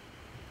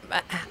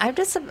 I'm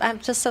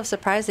just so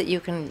surprised that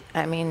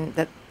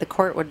that the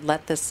court would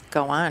let this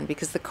go on,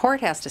 because the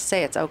court has to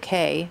say it's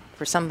okay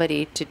for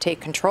somebody to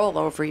take control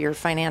over your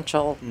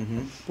financial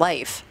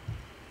life.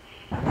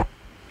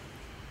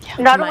 Yeah.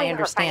 Not only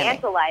her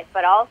financial life,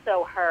 but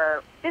also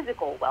her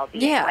physical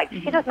well-being. Yeah. Like,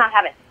 she does not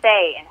have a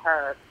say in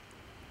her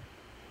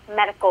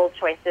medical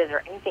choices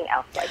or anything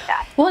else like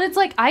that. Well, it's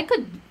like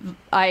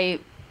I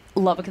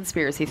love a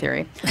conspiracy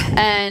theory,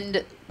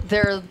 and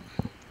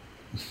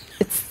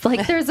it's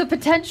like there's a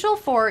potential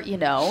for,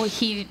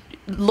 he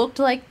looked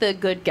like the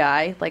good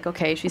guy, like,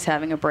 okay, she's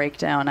having a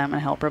breakdown, I'm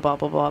gonna help her, blah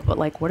blah blah, but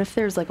like, what if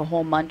there's like a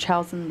whole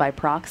Munchausen by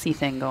proxy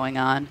thing going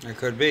on? It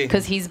could be,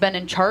 because he's been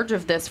in charge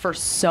of this for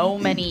so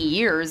many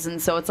years,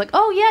 and so it's like,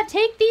 oh yeah,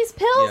 take these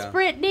pills,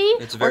 Brittany.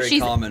 It's very or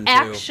she's common too.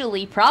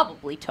 Actually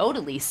probably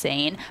totally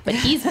sane, but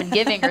he's been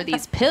giving her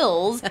these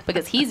pills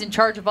because he's in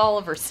charge of all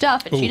of her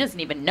stuff, and she doesn't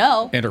even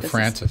know. And her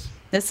Francis.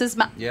 This is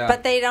my. Yeah.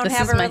 But they don't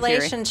have a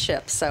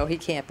relationship, so he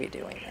can't be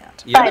doing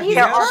that. Yeah, but he's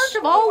in charge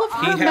of all of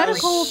her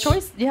medical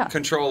choice. Yeah.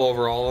 Control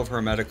over all of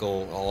her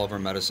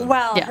medicine.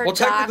 Well,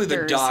 technically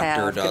the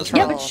doctor does.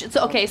 Yeah, but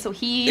so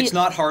he. It's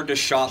not hard to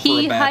shop for a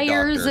a bad doctor. He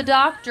hires a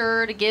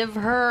doctor to give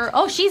her.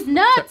 Oh, she's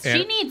nuts.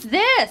 She needs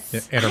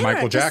this. And her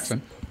Michael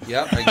Jackson.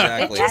 Yep,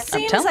 exactly. It just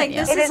seems like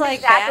this is like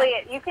exactly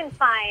it. You can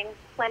find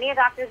plenty of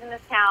doctors in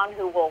this town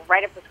who will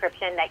write a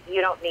prescription that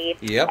you don't need.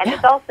 Yep. And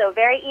it's also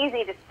very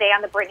easy to stay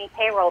on the Britney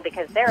payroll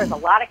because there is a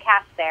lot of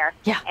cash there.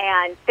 Yeah.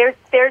 And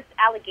there's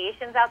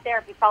allegations out there,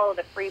 if you follow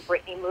the Free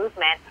Britney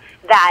movement,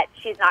 that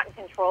she's not in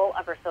control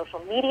of her social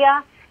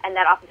media, and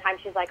that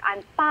oftentimes she's like,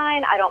 I'm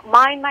fine, I don't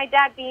mind my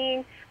dad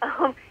being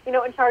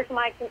in charge of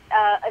my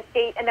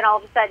estate, and then all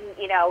of a sudden,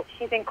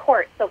 she's in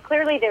court. So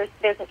clearly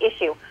there's an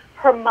issue.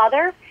 Her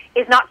mother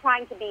is not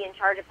trying to be in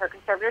charge of her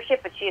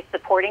conservatorship, but she is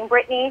supporting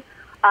Britney.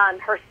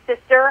 Her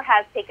sister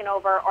has taken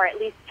over, or at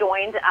least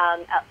joined,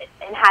 and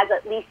has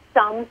at least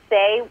some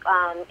say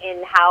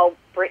in how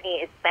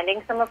Britney is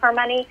spending some of her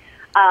money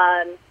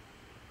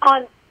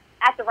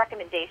at the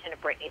recommendation of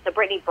Britney. So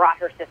Britney brought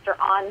her sister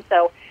on.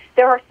 So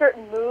there are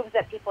certain moves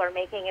that people are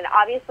making, and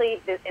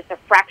obviously it's a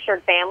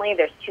fractured family.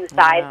 There's two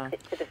sides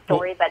to the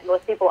story, but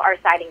most people are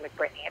siding with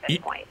Britney at this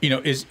point.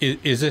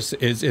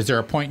 Is there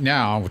a point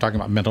now? We're talking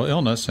about mental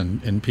illness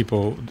and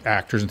people,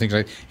 actors and things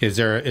like that. Is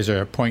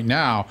there a point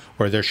now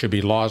where there should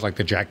be laws like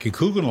the Jackie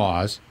Coogan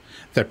laws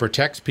that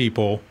protects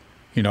people,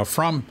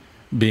 from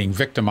being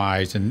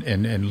victimized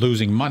and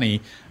losing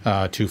money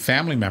to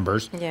family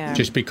members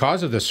just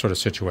because of this sort of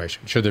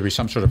situation? Should there be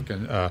some sort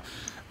of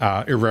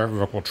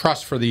irrevocable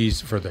trust for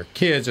their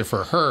kids or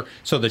for her,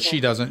 so that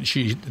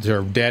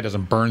their dad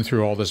doesn't burn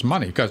through all this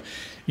money? Because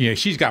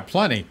she's got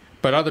plenty,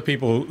 but other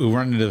people who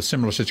run into a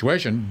similar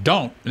situation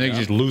don't, and they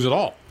just lose it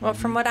all. Well,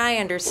 from what I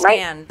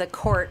understand, the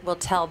court will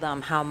tell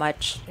them how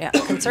much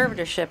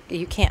conservatorship.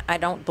 You can't. I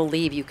don't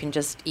believe you can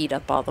just eat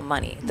up all the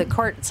money. The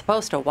court is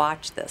supposed to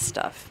watch this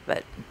stuff,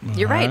 but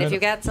you're right. If you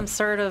got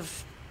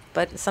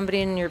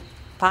somebody in your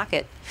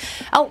pocket.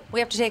 Oh,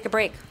 we have to take a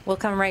break. We'll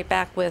come right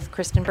back with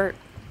Kristen Burt.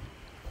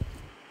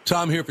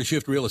 Tom here for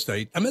Shift Real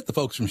Estate. I met the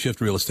folks from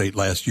Shift Real Estate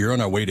last year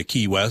on our way to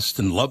Key West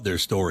and loved their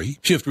story.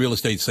 Shift Real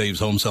Estate saves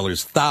home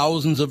sellers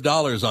thousands of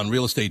dollars on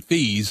real estate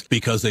fees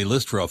because they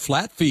list for a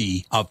flat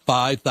fee of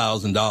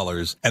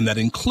 $5,000, and that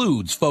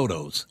includes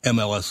photos,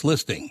 MLS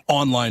listing,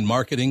 online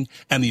marketing,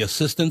 and the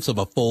assistance of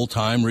a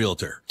full-time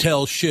realtor.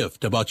 Tell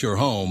Shift about your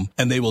home,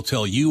 and they will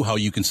tell you how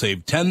you can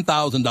save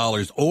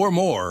 $10,000 or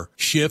more.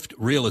 Shift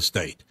Real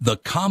Estate, the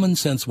common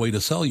sense way to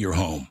sell your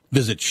home.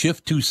 Visit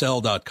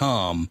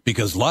shift2sell.com,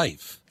 because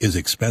life is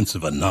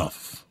expensive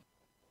enough.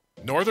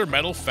 Northern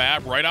Metal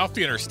Fab, right off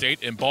the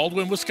interstate in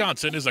Baldwin,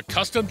 Wisconsin, is a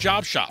custom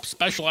job shop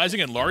specializing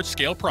in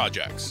large-scale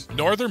projects.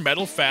 Northern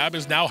Metal Fab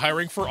is now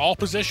hiring for all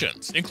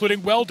positions,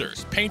 including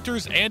welders,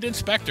 painters, and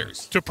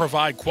inspectors, to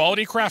provide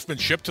quality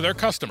craftsmanship to their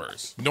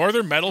customers.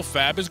 Northern Metal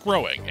Fab is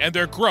growing, and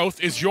their growth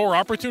is your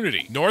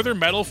opportunity. Northern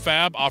Metal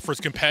Fab offers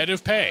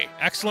competitive pay,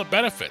 excellent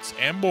benefits,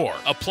 and more.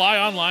 Apply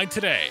online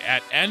today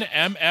at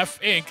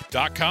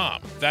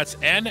nmfinc.com. That's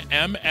nmfinc.com.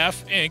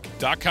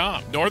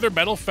 Northern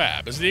Metal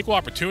Fab is an equal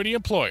opportunity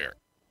employer.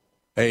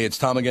 Hey, it's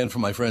Tom again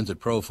from my friends at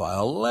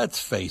Profile.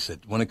 Let's face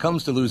it, when it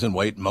comes to losing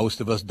weight,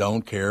 most of us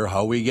don't care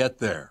how we get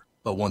there.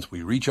 But once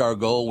we reach our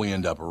goal, we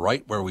end up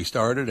right where we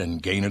started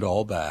and gain it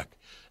all back.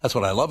 That's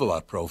what I love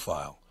about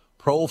Profile.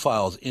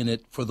 Profile's in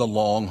it for the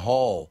long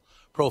haul.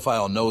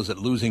 Profile knows that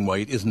losing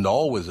weight isn't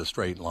always a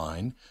straight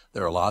line.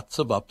 There are lots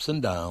of ups and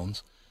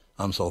downs.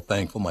 I'm so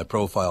thankful my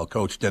Profile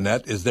coach,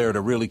 Danette, is there to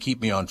really keep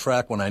me on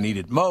track when I need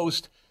it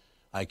most.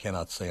 I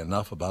cannot say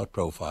enough about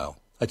Profile.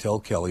 I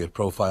tell Kelly at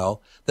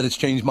Profile that it's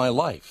changed my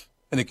life,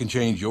 and it can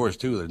change yours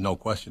too. There's no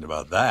question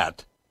about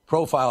that.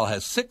 Profile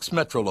has 6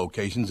 metro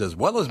locations as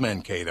well as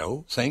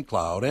Mankato, St.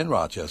 Cloud, and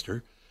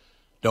Rochester.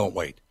 Don't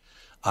wait.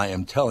 I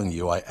am telling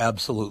you, I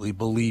absolutely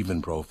believe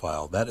in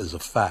Profile. That is a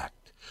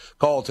fact.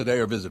 Call today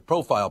or visit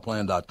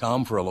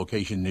profileplan.com for a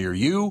location near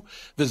you.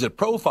 Visit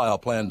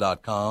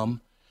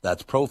profileplan.com.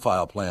 That's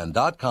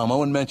profileplan.com.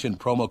 Oh, and mention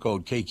promo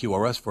code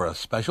KQRS for a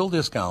special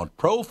discount.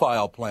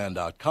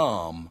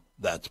 Profileplan.com.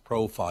 That's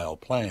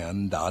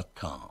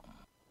profileplan.com.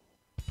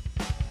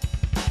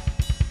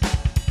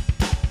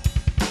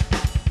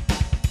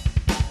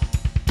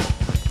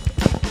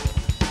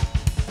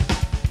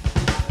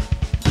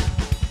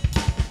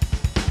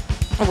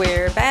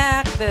 We're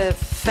back, the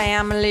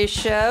family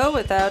show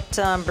without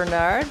Tom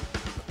Bernard,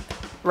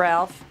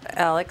 Ralph,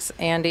 Alex,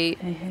 Andy,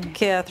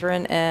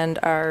 Catherine, and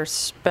our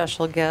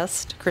special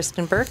guest,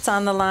 Kristen Burt's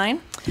on the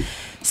line.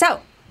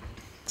 So,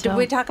 did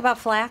we talk about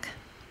Flack?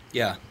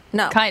 Yeah.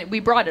 No.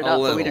 We brought it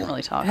up, but we didn't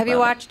really talk about it. Have you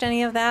watched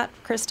any of that,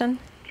 Kristen?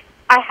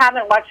 I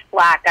haven't watched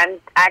Flack. I'm in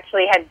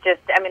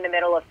the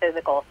middle of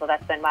physical, so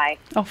that's been my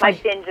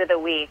binge of the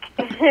week.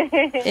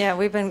 Yeah,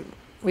 we've been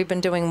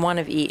doing one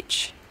of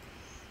each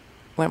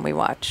when we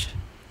watch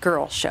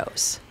girl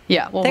shows.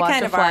 Yeah, we'll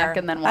watch a Flack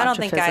and then watch a I don't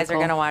think physical. guys are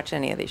going to watch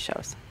any of these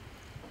shows.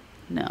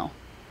 No.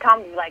 Tom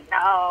would be like,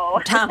 no.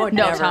 Tom would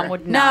never. Tom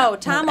would not. No,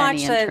 Tom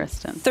watched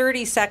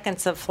 30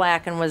 seconds of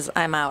Flack and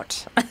I'm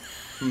out.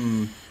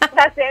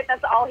 That's it?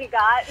 That's all he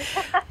got?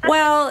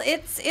 Well,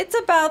 it's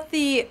about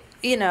the,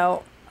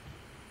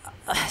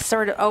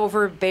 sort of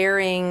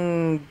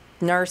overbearing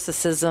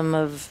narcissism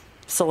of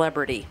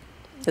celebrity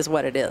is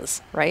what it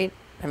is, right?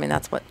 I mean,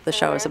 that's what the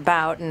show is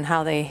about and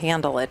how they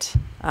handle it.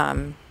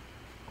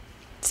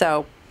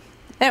 So,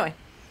 anyway,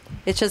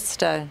 it's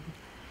just,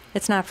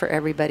 it's not for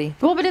everybody.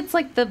 Well, but it's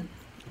like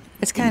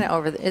it's kind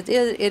of it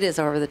is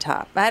over the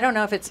top. I don't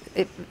know if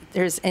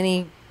there's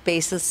any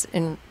basis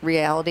in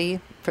reality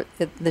for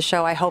the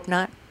show. I hope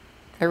not.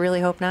 I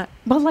really hope not.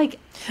 Well,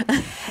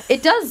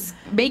 it does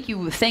make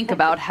you think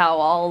about how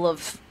all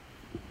of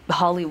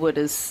Hollywood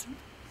is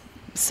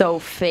so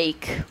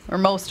fake, or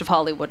most of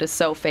Hollywood is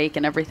so fake,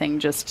 and everything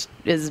just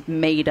is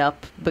made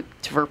up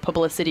for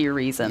publicity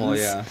reasons. Well,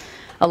 yeah.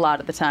 A lot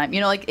of the time.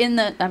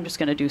 I'm just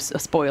going to do a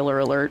spoiler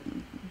alert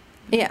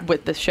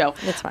with this show.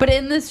 That's fine. But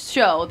in this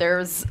show,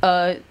 there's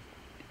a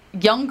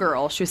young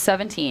girl. She was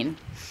 17,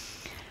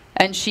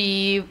 and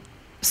she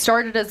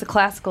started as a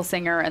classical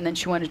singer, and then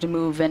she wanted to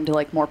move into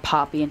more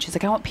poppy, and she's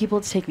like, I want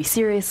people to take me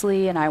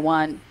seriously, and I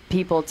want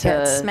people to...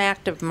 Yeah, it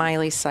smacked of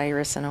Miley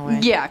Cyrus in a way.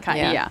 Yeah, kind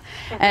of, yeah.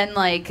 And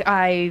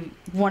I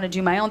want to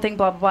do my own thing,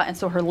 blah, blah, blah. And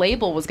so her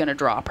label was going to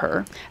drop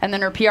her. And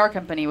then her PR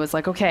company was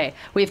like, okay,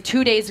 we have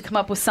 2 days to come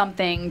up with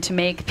something to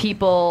make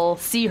people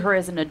see her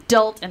as an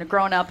adult and a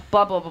grown-up,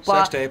 blah, blah, blah,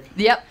 blah. Sex tape.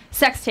 Yep,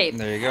 sex tape.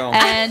 There you go.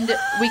 And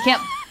we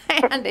can't...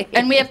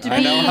 And we have to be...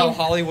 I know how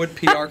Hollywood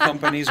PR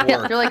companies work.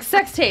 Yeah, they're like,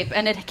 sex tape.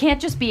 And it can't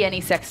just be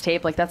any sex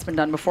tape. That's been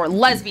done before.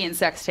 Lesbian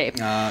sex tape.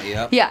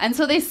 Yep. Yeah, and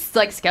so they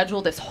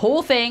schedule this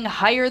whole thing,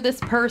 hire this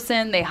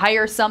person. They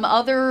hire some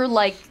other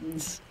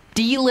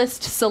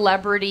D-list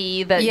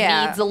celebrity that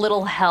needs a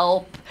little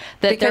help.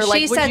 That because they're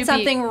she said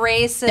something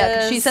racist.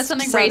 Yeah, she said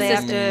something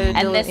racist.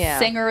 And this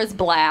singer is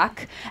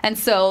black. And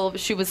so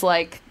she was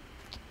like,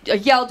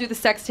 yeah, I'll do the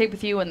sex tape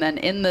with you. And then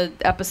in the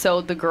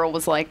episode, the girl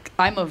was like,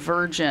 I'm a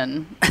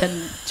virgin.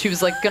 And she was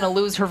going to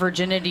lose her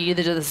virginity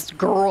to this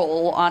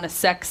girl on a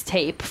sex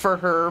tape for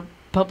her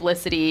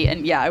publicity.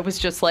 And yeah, it was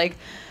just like,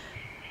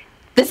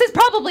 this has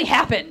probably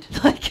happened.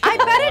 I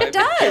bet it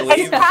does.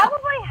 It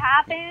probably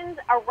happened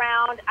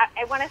around,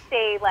 I want to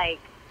say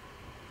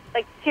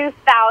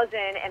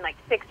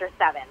 2006 or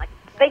 7.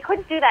 They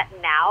couldn't do that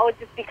now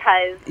just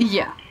because.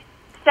 Yeah.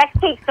 Sex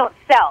tapes don't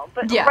sell,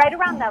 but right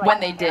around that,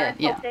 when they did,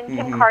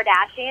 Kim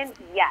Kardashian,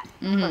 yes,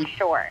 for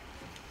sure.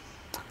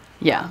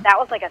 Yeah, that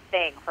was a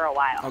thing for a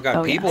while. Oh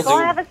God, people do.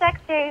 I have a sex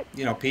tape.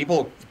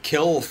 People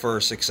kill for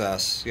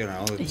success. You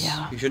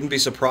shouldn't be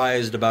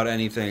surprised about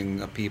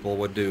anything people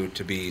would do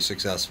to be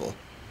successful.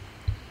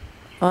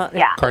 Well,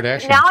 yeah,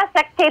 Kardashian. Now a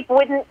sex tape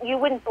you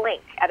wouldn't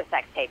blink at a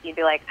sex tape. You'd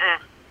be like,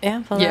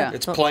 Yeah,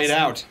 it's played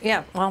out.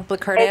 Yeah, well, the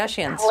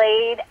Kardashians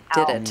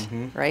did it,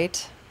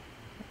 right?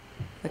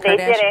 They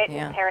did it.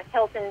 Yeah. Paris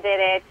Hilton did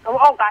it.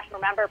 Oh gosh,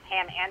 remember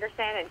Pam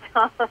Anderson and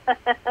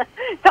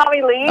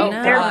Tommy Lee? Oh,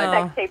 no. They're the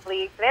sex tape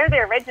leagues. They're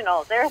the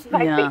originals. They're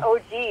the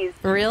OGs.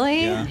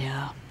 Really?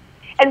 Yeah.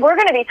 And we're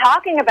going to be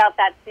talking about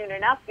that soon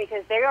enough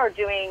because they are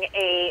doing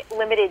a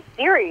limited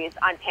series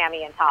on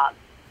Tammy and Tom.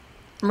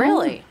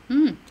 Really?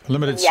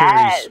 Limited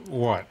series.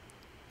 What?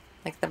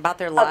 Like about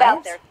their lives?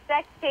 About their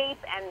sex tape,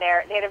 and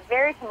they had a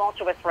very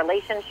tumultuous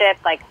relationship,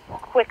 like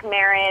quick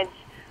marriage.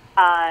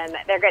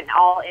 They're getting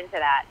all into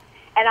that.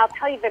 And I'll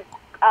tell you that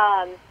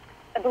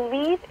I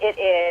believe it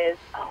is,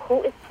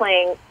 who is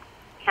playing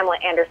Pamela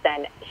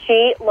Anderson?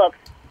 She looks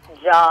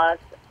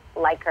just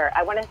like her.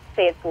 I want to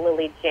say it's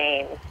Lily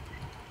James.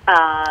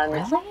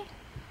 Really?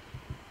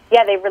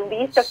 Yeah, they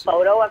released a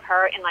photo of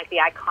her in like the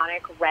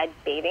iconic red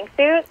bathing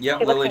suit. Yeah,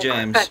 she Lily looks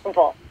James.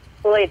 incredible.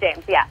 Lily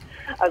James, yeah.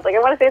 I was like, I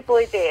want to say it's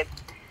Lily James.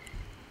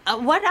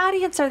 What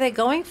audience are they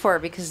going for?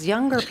 Because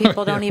younger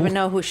people don't even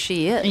know who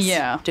she is.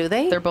 Yeah. Do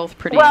they? They're both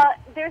pretty. Well,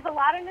 there's a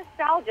lot of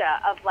nostalgia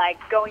of like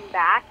going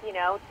back, you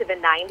know, to the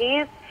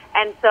 90s.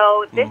 And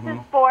so this is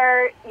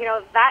for, you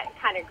know, that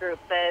kind of group,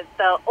 the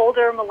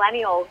older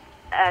millennials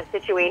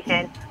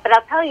situation. But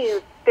I'll tell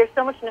you, there's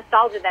so much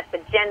nostalgia that the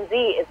Gen Z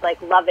is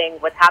like loving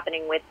what's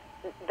happening with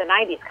the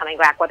 90s coming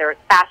back, whether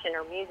it's fashion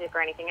or music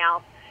or anything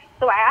else.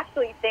 So I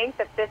actually think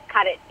that this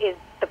kind of is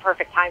the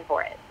perfect time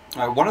for it.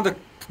 One of the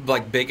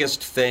like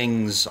biggest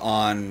things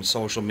on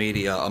social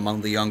media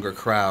among the younger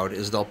crowd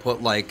is they'll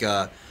put like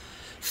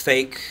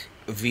fake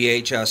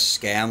VHS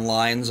scan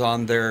lines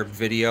on their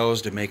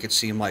videos to make it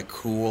seem like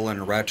cool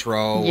and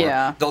retro.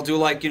 Yeah. Or they'll do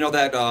like, you know,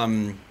 that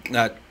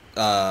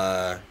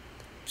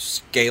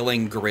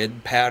scaling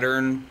grid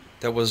pattern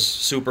that was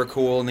super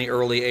cool in the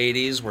early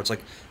 80s, where it's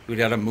like we'd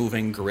had a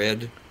moving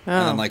grid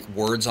and then like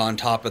words on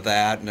top of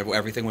that, and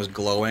everything was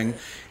glowing.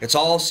 It's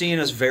all seen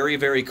as very,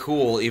 very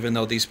cool, even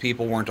though these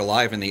people weren't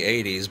alive in the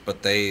 80s,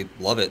 but they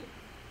love it.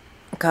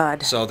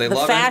 God. So they the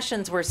love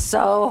fashions were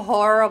so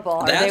horrible.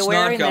 Are That's they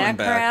wearing not coming that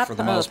back crap? for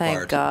the most thank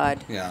part.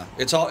 God. Yeah,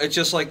 it's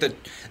just like the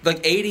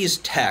 80s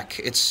tech.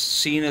 It's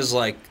seen as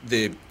like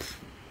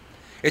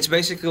it's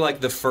basically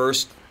like the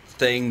first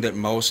thing that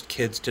most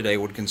kids today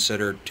would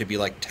consider to be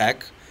like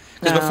tech.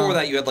 Because before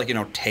that you had like, you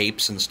know,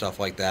 tapes and stuff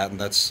like that, and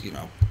that's, you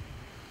know,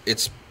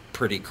 it's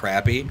pretty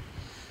crappy.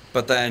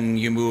 But then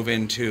you move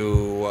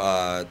into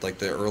like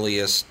the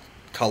earliest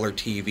color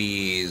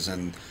TVs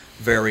and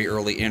very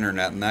early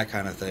internet and that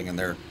kind of thing, and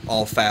they're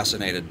all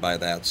fascinated by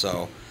that.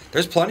 So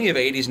there's plenty of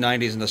 80s,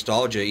 90s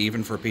nostalgia,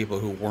 even for people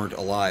who weren't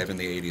alive in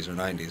the 80s or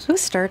 90s. Who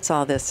starts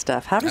all this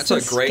stuff? How does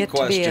That's this a great get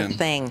question. to be a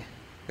thing?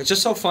 It's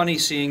just so funny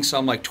seeing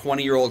some like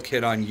 20-year-old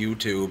kid on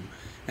YouTube,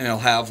 and he'll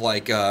have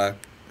like God,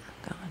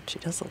 she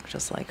does look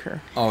just like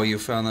her. oh, you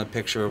found that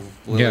picture of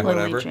Lily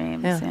whatever? Lily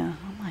James, yeah.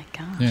 Oh my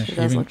gosh. Yeah, She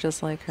does look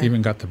just like her.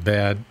 Even got the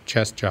bad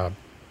chest job.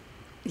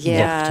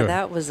 Yeah, look to it.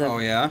 that was a. Oh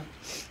yeah.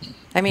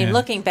 I mean, Yeah.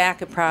 looking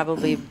back, it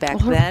probably back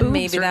Well, her then boobs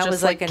maybe are that just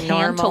was like a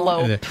normal.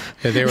 cantaloupe.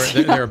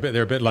 They're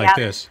a bit like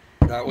this.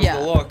 That was the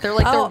look. They're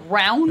like Oh. the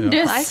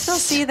roundest. I still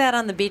see that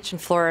on the beach in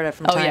Florida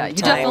from Oh time yeah, to you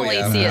time. definitely Oh,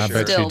 yeah. see I it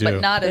bet you still, do.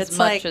 but not as It's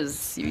much like-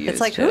 as you used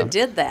It's like, to. who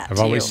did that? I've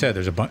to always you? said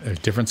there's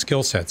different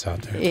skill sets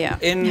out there. Yeah.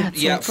 In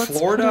it's like, let's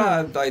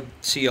Florida, I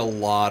see a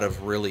lot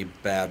of really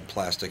bad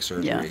plastic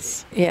surgery.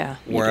 Yes. Yeah.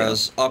 you do.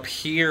 Whereas up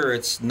here,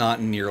 it's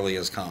not nearly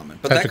as common.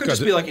 But That's that could because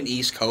just be like an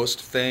East Coast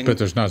thing. But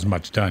there's not as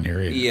much done here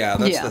either. Yeah,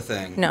 that's Yeah. the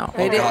thing. No,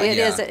 Oh, God, it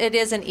yeah.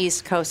 is an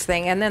East Coast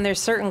thing, and then there's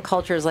certain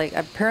cultures like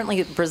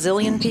apparently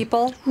Brazilian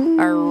people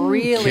are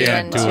really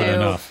Can't into. do it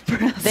enough.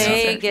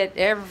 They get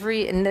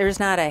and there's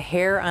not a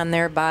hair on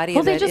their body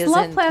Well, they that just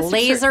love isn't plastic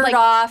lasered like-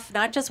 off,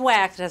 not just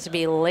waxed. It has to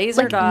be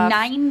lasered Like off.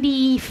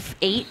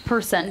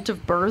 98%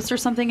 of births or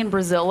something in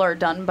Brazil are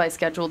done by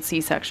scheduled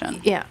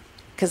C-section. Yeah,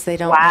 because they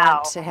don't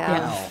Wow. want to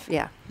have. Wow.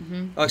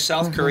 Yeah.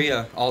 South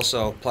Korea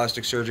also,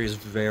 plastic surgery is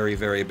very,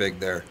 very big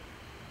there.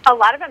 A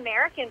lot of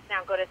Americans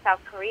now go to South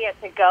Korea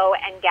to go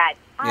and get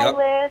eye Yep.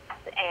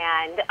 lifts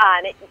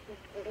and,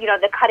 you know,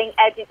 the cutting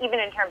edge, even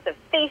in terms of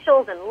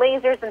facials and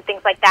lasers and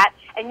things like that.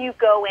 And you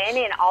go in,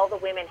 and all the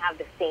women have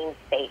the same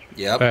face.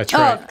 Yep. That's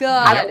right. Oh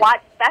God. I've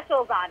watched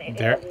specials on it.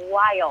 There- It's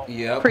wild.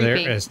 Yep. Creepy.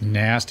 There is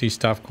nasty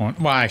stuff going.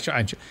 Well,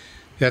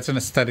 that's an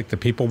aesthetic that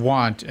people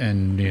want,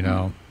 and you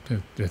know,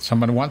 if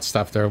someone wants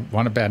stuff, they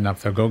want it bad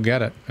enough, they'll go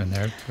get it, and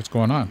that's what's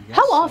going on.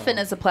 How often,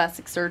 as a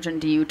plastic surgeon,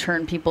 do you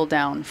turn people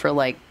down for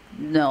like,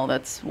 no,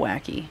 that's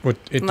wacky?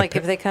 Like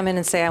if they come in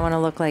and say, "I want to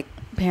look like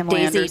Pamela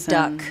Daisy Anderson,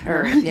 Duck,"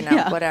 or you know,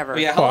 Yeah. whatever.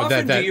 Yeah, how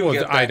often do you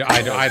get I that?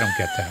 don't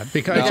get that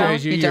because No?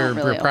 your, You don't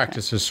really, your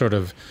practice is sort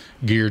of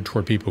geared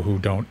toward people who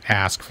don't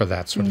ask for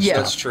that sort of Yeah.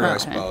 stuff. That's true, I Okay.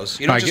 suppose.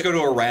 You don't I just get- go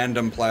to a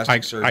random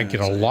plastic surgeon. I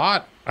get a and say,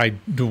 lot.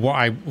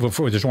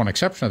 There's one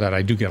exception to that.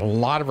 I do get a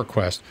lot of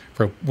requests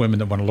for women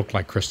that want to look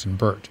like Kristen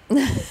Burt. All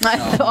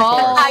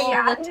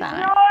Yeah, the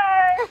time.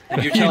 sure.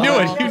 And you You tell knew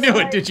them, it. You knew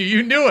it. Did you?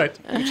 You knew it.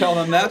 You tell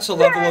them that's a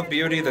level of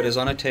beauty that is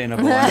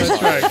unattainable. That's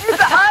right.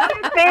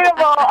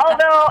 Unsustainable,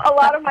 although a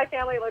lot of my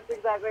family looks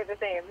exactly the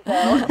same.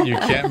 So You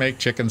can't make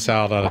chicken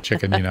salad out of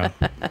chicken, you know.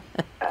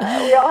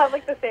 we all have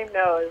like the same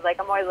nose. Like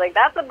I'm always like,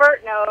 that's a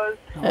Burt nose.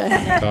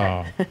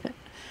 Oh.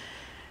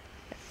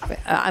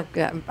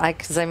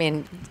 Because I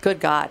mean, good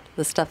God,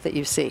 the stuff that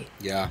you see.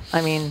 Yeah.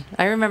 I mean,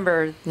 I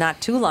remember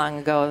not too long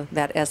ago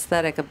that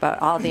aesthetic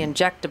about all the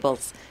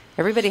injectables.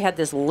 Everybody had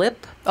this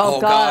lip.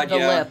 Oh God, the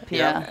yeah. lip,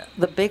 yeah.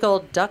 The big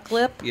old duck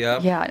lip. Yeah.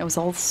 Yeah, it was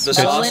all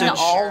swollen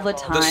all the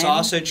time. The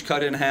sausage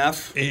cut in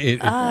half.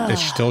 It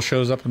still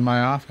shows up in my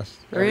office.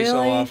 Every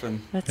so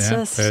often.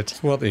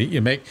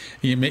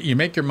 You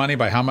make your money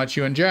by how much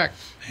you inject,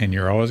 and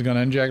you're always going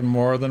to inject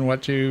more than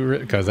what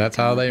because that's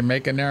how they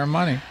making their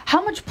money.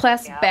 How much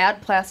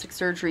bad plastic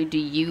surgery do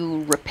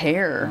you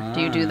repair?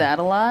 Do you do that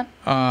a lot?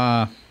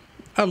 A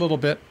little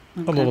bit.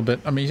 Okay. A little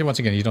bit. I mean, once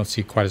again, you don't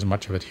see quite as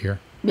much of it here.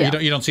 Yeah.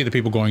 You don't see the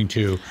people going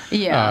to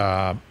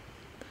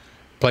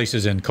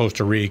places in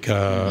Costa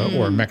Rica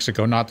or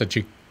Mexico. Not that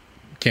you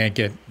can't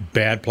get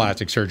bad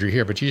plastic surgery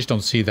here, but you just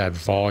don't see that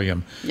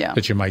volume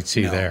that you might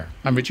see there.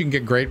 I mean, but you can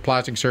get great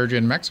plastic surgery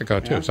in Mexico,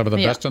 too. Some of the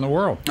best in the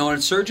world. No,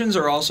 and surgeons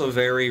are also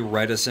very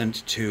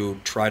reticent to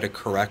try to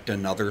correct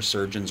another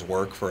surgeon's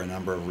work for a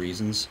number of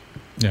reasons.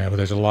 Yeah, but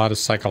there's a lot of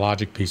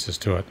psychological pieces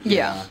to it.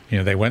 Yeah.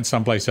 They went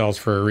someplace else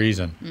for a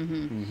reason.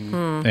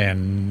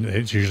 And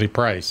it's usually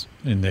price.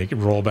 And they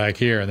roll back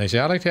here and they say,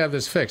 I'd like to have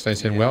this fixed. I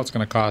said, well, it's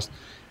going to cost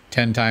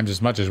 10 times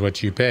as much as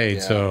what you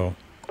paid, so...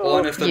 Well,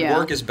 and if the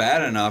work is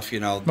bad enough,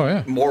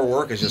 more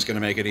work is just going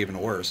to make it even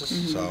worse.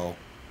 So,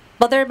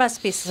 well, there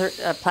must be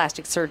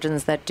plastic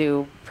surgeons that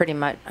do pretty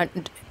much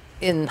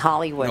in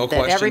Hollywood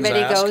that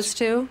everybody goes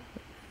to.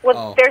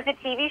 Well, there's a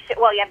TV show.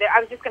 Well, yeah, I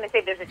was just going to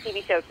say there's a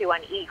TV show too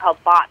on E! called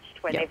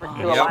Botched, where they do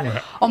a lot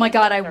of. Oh my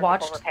God, I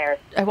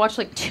watched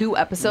like 2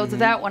 episodes of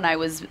that when I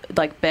was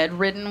like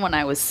bedridden, when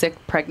I was sick,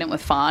 pregnant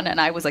with Fawn, and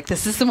I was like,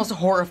 this is the most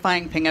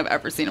horrifying thing I've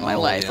ever seen in my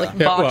life. Like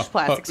botched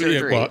plastic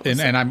surgery.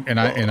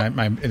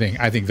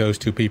 I think those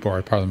 2 people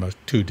are probably the most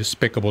 2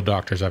 despicable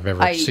doctors I've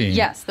ever seen.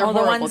 Yes, they're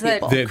horrible the ones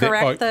people. that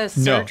correct the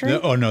surgery.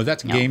 No,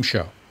 that's a game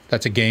show.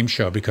 That's a game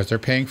show because they're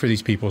paying for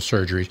these people's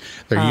surgeries.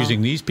 They're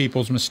using these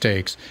people's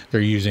mistakes. They're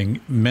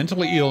using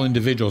mentally ill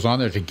individuals on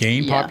there to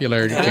gain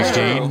popularity, to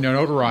gain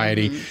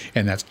notoriety,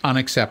 and that's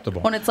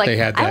unacceptable. When it's like,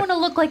 I want to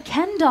look like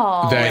Ken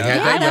doll. They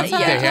had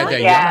that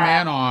young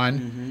man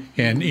on,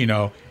 and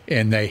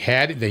and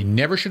they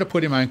never should have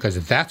put him on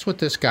because that's what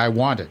this guy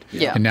wanted.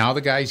 Yeah. And now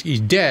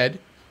he's dead.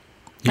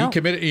 He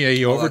committed,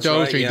 he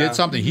overdosed, or he did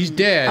something. He's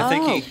dead.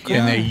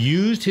 And they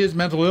used his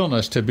mental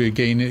illness to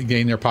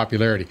gain their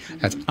popularity.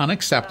 That's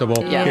unacceptable.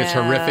 It's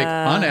horrific,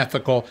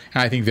 unethical,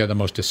 and I think they're the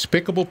most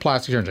despicable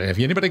plastic surgeons. If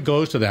anybody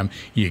goes to them,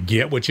 you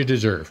get what you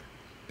deserve.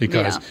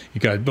 Because you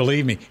got to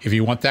believe me, if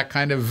you want that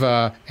kind of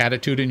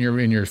attitude in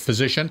your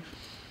physician,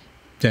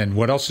 then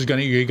what else you're going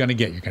to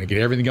get? You're going to get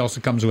everything else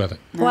that comes with it.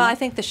 Well, I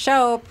think the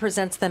show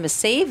presents them as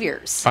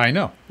saviors. I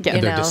know. Yeah.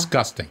 They're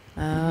disgusting.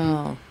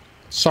 Oh.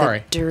 Sorry.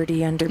 The dirty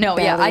underbelly. No,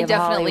 I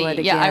definitely. Hollywood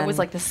again. I was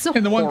like, this is a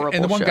horrible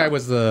And the one show. guy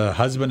was the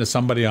husband of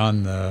somebody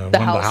on one of the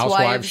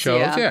Housewives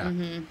shows.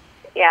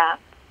 Yeah.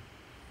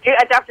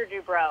 Dr.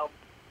 Dubrow.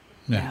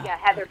 Yeah,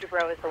 Heather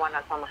Dubrow is the one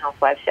that's on the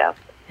Housewives show.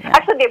 Yeah.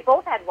 Actually, they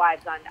both had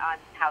wives on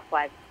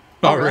Housewives.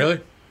 Oh, really?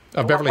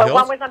 Of Beverly Hills?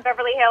 One was on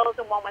Beverly Hills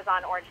and one was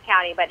on Orange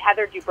County, but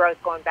Heather Dubrow is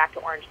going back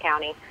to Orange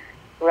County,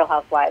 Real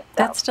Housewives. So.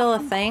 That's still a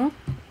thing?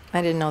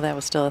 I didn't know that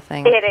was still a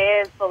thing. It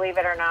is, believe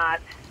it or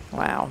not.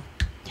 Wow.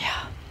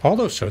 Yeah. All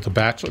those shows, the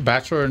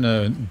Bachelor and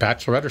the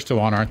Bachelorette are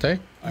still on, aren't they?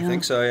 I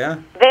think so, yeah.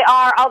 They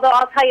are, although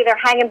I'll tell you, they're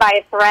hanging by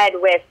a thread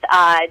with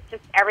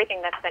just everything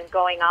that's been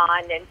going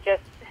on and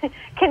just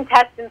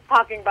contestants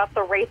talking about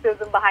the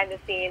racism behind the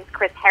scenes.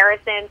 Chris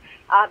Harrison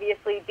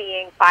obviously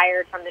being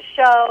fired from the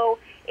show.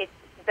 It's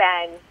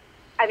been,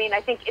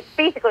 I think it's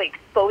basically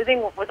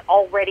exposing what was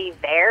already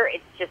there.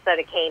 It's just that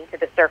it came to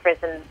the surface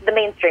and the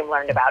mainstream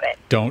learned about it.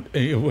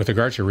 With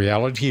regards to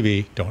reality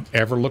TV, don't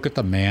ever look at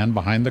the man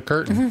behind the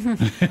curtain.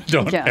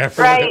 Don't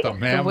ever look at the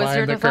man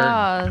behind the curtain.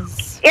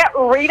 Oz. Yeah,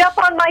 read up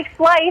on Mike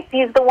Slice.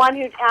 He's the one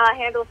who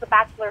handles the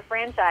Bachelor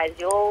franchise.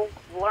 You'll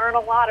learn a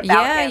lot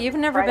about him. You've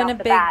never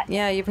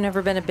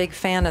been a big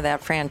fan of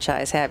that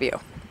franchise, have you?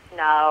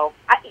 No.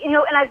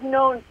 And I've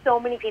known so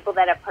many people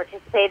that have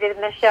participated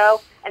in this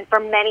show, and for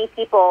many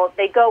people,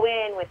 they go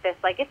in with this,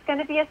 like, it's going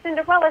to be a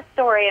Cinderella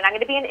story, and I'm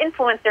going to be an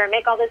influencer and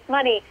make all this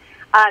money.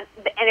 And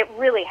it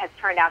really has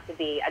turned out to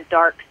be a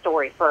dark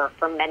story for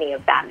many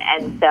of them.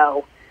 And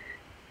so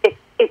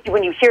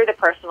when you hear the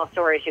personal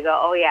stories, you go,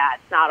 oh, yeah,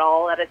 it's not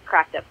all that it's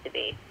cracked up to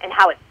be, and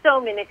how it's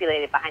so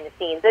manipulated behind the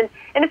scenes. And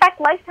in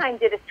fact, Lifetime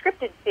did a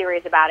scripted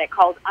series about it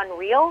called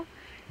Unreal.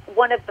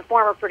 One of the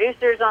former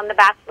producers on The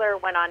Bachelor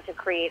went on to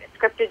create a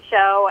scripted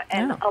show,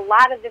 and a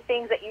lot of the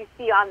things that you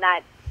see on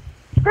that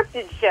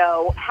scripted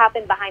show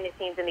happened behind the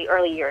scenes in the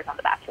early years on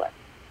The Bachelor.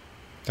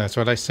 That's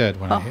what I said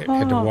when I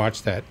had to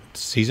watch that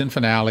season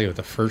finale of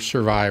The First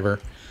Survivor.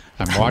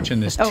 I'm watching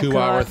this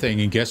 2-hour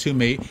thing, and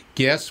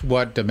guess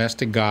what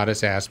domestic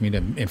goddess asked me to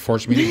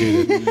enforce me to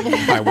do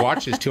this? I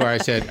watched this 2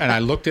 hours, and I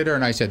looked at her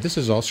and I said, this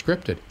is all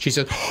scripted. She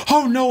said,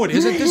 oh, no, it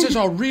isn't. This is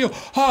all real.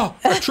 Oh,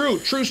 a true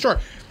story.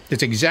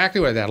 It's exactly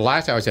what that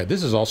last hour said.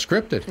 This is all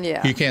scripted.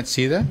 Yeah. You can't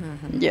see that?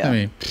 Mm-hmm. Yeah. I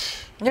mean,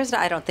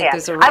 I don't think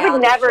there's a reality show. I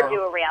would never show.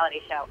 Do a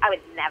reality show. I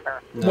would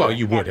never. Well,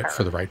 you would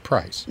for the right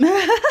price.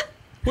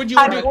 Would you?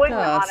 I would,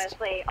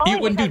 honestly. You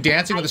wouldn't do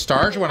Dancing with the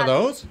Stars or one of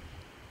those?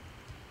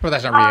 Well,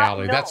 that's not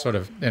reality. No. That's sort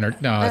of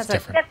that's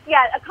different.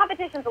 A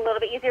competition's a little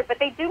bit easier, but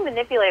they do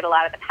manipulate a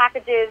lot of the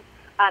packages.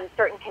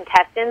 Certain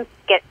contestants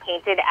get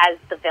painted as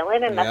the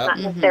villain, and that's not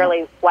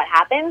necessarily what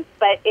happens.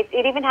 But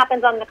it even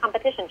happens on the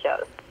competition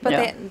shows.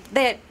 But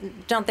they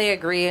don't they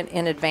agree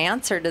in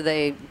advance, or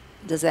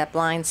does that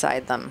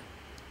blindside them?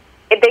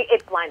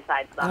 It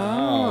blindsides them.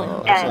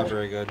 Oh, that sounds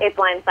very good. It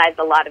blindsides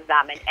a lot of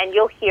them, and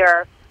you'll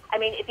hear. I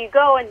mean, if you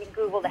go and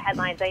Google the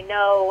headlines, I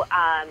know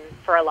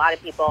for a lot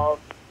of people,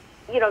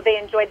 they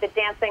enjoyed the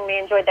dancing, they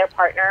enjoyed their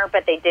partner,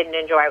 but they didn't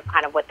enjoy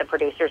kind of what the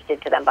producers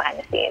did to them behind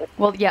the scenes.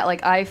 Well, yeah,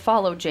 like I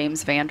follow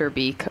James Van Der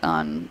Beek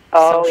on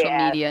social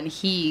media, and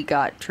he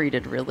got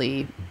treated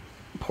really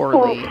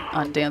poorly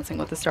on Dancing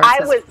with the Stars.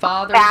 His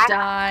father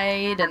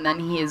died, and then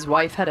his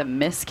wife had a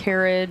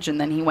miscarriage, and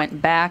then he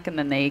went back, and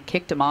then they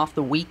kicked him off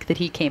the week that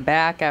he came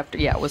back after.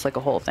 Yeah, it was like a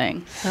whole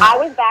thing. I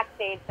was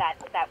backstage that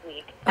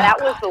week.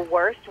 That was the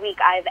worst week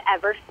I've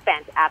ever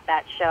spent at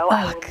that show.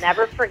 I will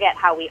never forget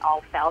how we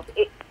all felt.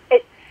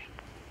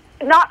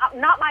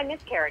 Not my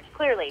miscarriage,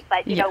 clearly,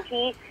 but he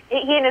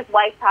and his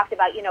wife talked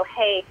about,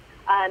 hey,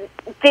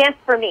 dance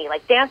for me,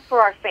 like dance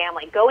for our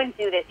family. Go and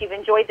do this. You've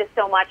enjoyed this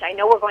so much. I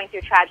know we're going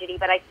through tragedy,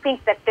 but I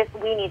think that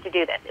we need to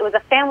do this. It was a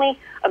family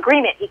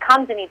agreement. He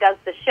comes and he does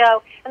the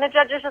show, and the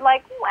judges are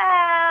like,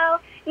 well,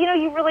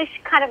 you really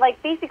should kind of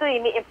like basically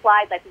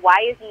implied like, why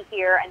is he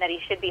here and that he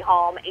should be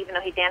home, even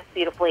though he danced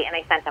beautifully, and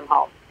I sent him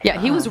home.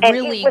 Yeah, he was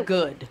really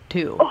good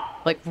too,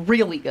 like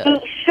really good. He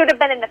should have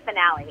been in the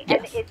finale,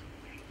 yes.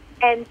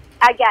 And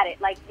I get it.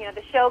 Like,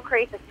 the show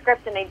creates a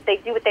script and they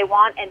do what they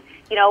want. And,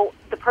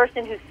 the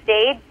person who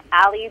stayed,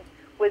 Ally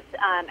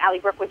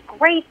Brooke was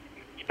great,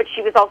 but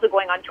she was also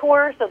going on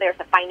tour. So there's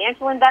a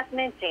financial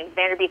investment. James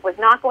Van Der Beek was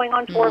not going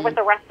on tour with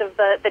the rest of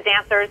the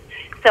dancers.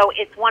 So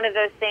it's one of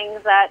those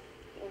things that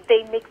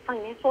they make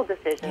financial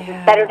decisions. Yeah.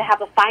 It's better to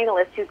have a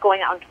finalist who's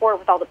going out on tour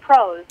with all the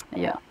pros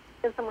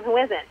than someone who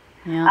isn't.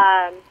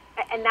 Yeah.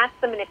 And that's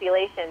the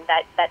manipulation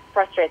that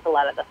frustrates a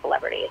lot of the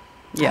celebrities.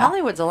 Yeah.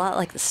 Hollywood's a lot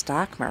like the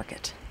stock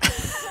market.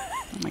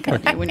 Oh my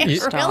God! When you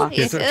stock,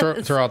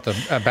 throughout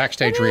the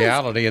backstage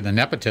reality and the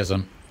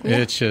nepotism,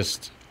 it's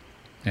just,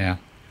 Yeah.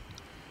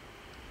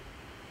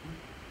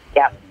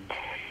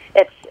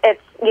 It's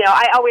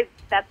I always,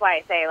 that's why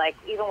I say, like,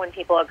 even when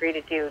people agree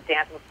to do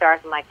Dance with Stars,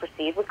 I'm like,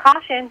 proceed with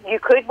caution. You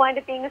could wind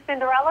up being a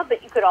Cinderella,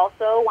 but you could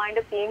also wind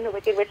up being the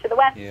Wicked Witch of the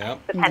West,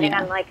 depending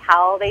on like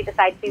how they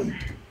decide to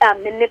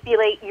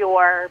manipulate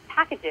your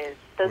packages,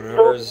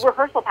 those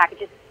rehearsal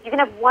packages. You can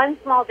have one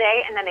small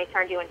day, and then they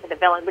turned you into the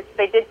villain, which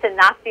they did to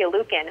Nastia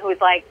Liukin, who's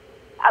like,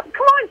 come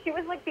on, she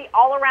was like the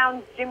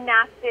all-around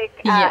gymnast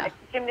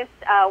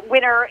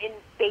winner in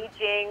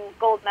Beijing,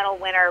 gold medal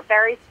winner,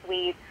 very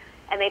sweet,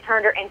 and they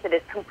turned her into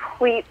this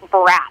complete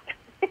brat.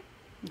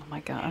 Oh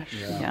my gosh!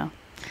 Yeah.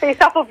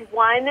 Based off of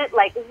one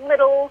like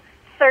little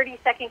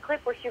 30-second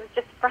clip where she was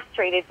just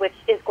frustrated, which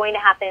is going to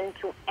happen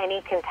to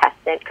any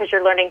contestant because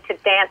you're learning to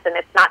dance and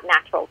it's not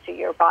natural to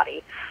your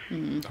body.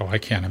 Oh, I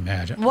can't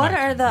imagine.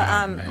 Are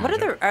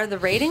the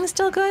ratings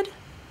still good?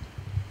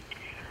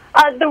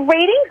 The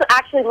ratings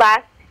actually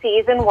last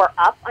season were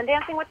up on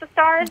Dancing with the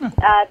Stars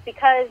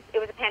because it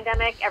was a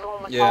pandemic.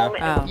 Everyone was home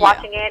and was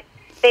watching it.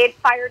 They had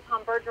fired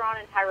Tom Bergeron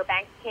and Tyra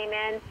Banks came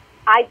in.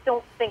 I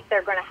don't think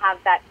they're going to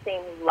have that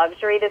same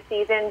luxury this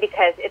season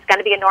because it's going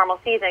to be a normal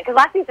season. Because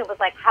last season was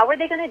like, how are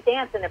they going to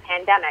dance in a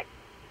pandemic?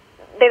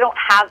 They don't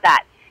have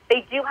that.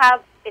 They do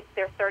have, it's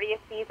their 30th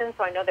season,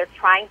 so I know they're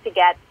trying to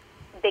get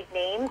big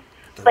names.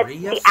 30th? But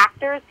the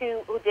actors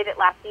who did it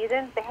last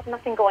season, they have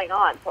nothing going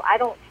on. So I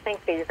don't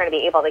think that you're going to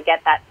be able to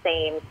get that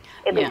same,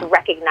 at least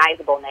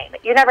recognizable name.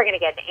 You're never going to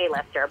get an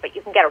A-lister, but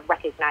you can get a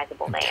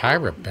recognizable name.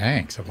 Tyra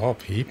Banks, of all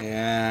people.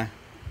 Yeah.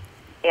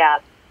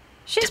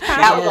 She's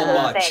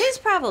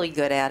probably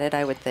good at it,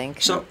 I would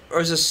think. So,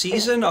 is a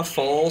season a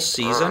full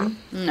season?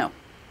 No.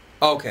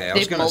 Okay, I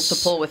was going to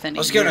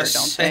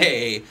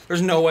say,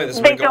 there's no way this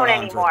has been going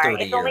on for 30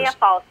 years. It's only a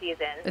fall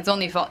season. It's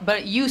only fall,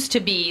 but it used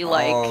to be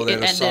like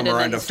it ended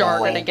and then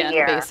started again,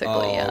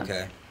 basically.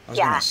 Okay. I was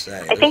going to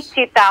say. I think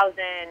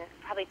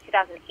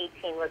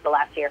 2018 was the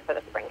last year for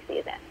the spring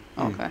season.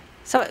 Okay.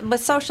 So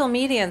with social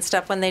media and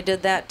stuff, when they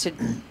did that to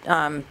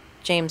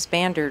James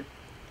Van Der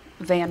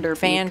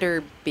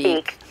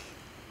Beek.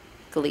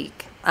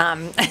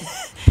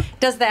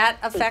 Does that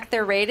affect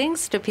their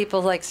ratings? Do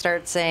people like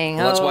start saying,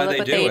 look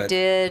what they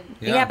did?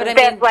 Yeah, but I mean,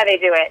 that's why they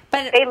do it.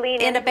 But they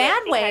lean in a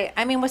bad way.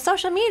 I mean, with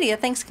social media,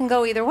 things can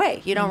go either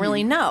way. You don't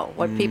really know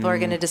what people are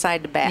going to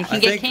decide to back. I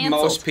think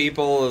most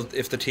people,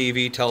 if the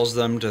TV tells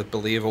them to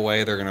believe a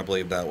way, they're going to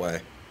believe that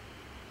way.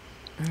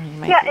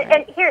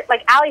 And here,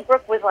 like, Ally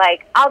Brooke was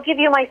like, I'll give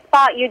you my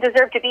spot. You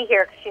deserve to be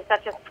here because she's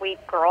such a sweet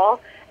girl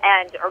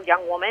or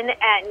young woman.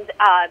 And,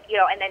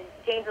 and then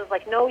James was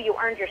like, no, you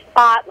earned your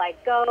spot.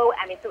 Like, go.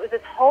 I mean, so it was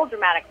this whole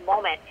dramatic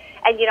moment.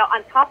 And,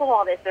 on top of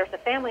all this, there's a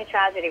family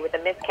tragedy with a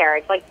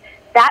miscarriage. Like,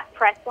 that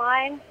press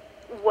line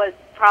was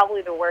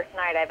probably the worst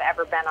night I've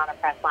ever been on a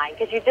press line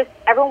because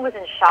everyone was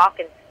in shock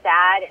and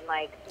sad and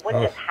like, what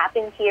just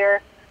happened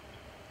here?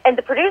 And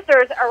the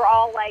producers are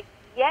all like,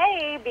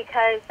 yay,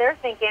 because they're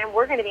thinking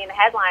we're going to be in the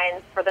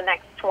headlines for the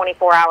next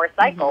 24-hour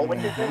cycle, which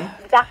is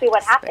exactly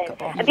what happened.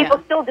 And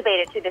people still debate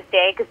it to this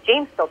day because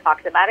James still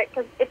talks about it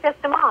because it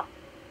pissed him off.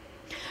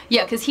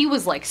 Yeah, because he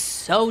was like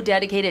so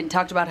dedicated and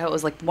talked about how it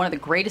was like one of the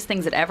greatest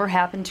things that ever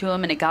happened to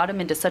him, and it got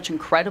him into such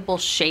incredible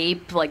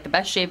shape, like the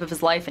best shape of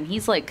his life. And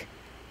he's like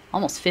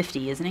almost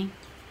 50, isn't he?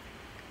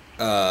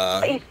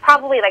 He's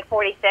probably like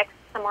 46,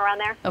 somewhere around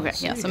there. Okay,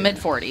 yeah, so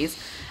mid-40s.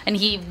 And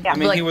he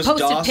he was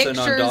posted Dawson pictures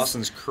on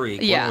Dawson's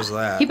Creek. Yeah. What was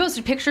that? He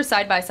posted pictures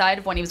side by side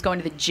of when he was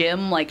going to the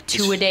gym like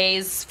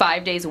 2-a-days,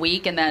 5 days a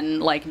week, and then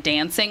like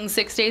dancing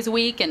 6 days a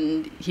week.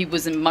 And he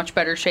was in much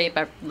better shape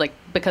like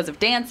because of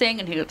dancing.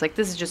 And he was like,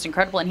 this is just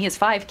incredible. And he has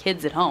 5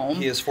 kids at home.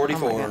 He is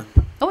 44.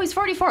 Oh, he's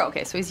 44.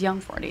 Okay, so he's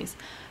young 40s.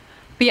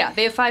 But yeah,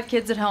 they have 5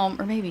 kids at home,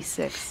 or maybe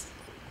 6.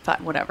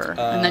 5, whatever.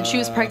 And then she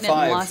was pregnant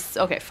 5. and lost.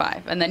 Okay,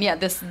 5. And then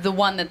the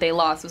one that they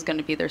lost was going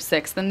to be their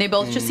 6th. And they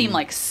both just seem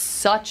like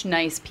such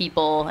nice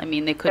people. I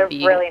mean, they're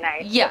really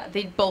nice. Yeah,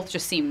 they both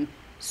just seem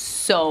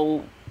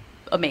so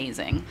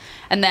amazing.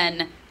 And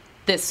then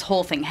this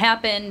whole thing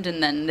happened,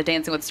 and then the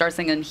Dancing with the Stars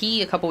thing, and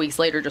he a couple weeks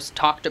later just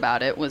talked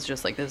about it. Was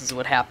just like, this is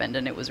what happened,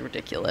 and it was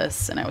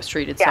ridiculous, and I was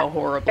treated so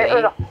horribly. It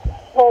was a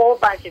whole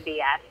bunch of BS.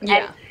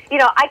 Yeah.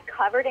 And I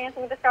cover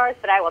Dancing with the Stars,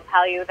 but I will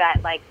tell you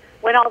that like,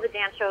 when all the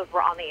dance shows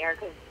were on the air,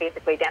 because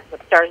basically Dancing with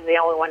the Stars is the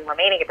only one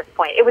remaining at this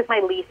point, it was my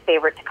least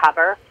favorite to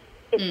cover.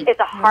 It's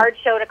a hard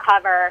show to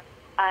cover.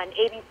 And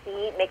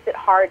ABC makes it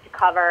hard to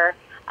cover.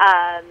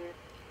 And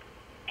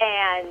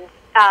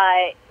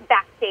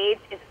backstage,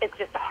 it's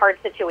just a hard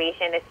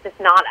situation. It's just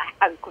not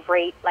a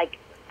great, like,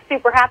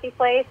 super happy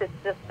place. It's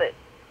just that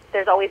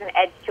there's always an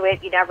edge to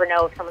it. You never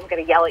know if someone's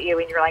going to yell at you,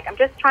 and you're like, I'm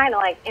just trying to,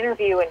 like,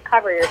 interview and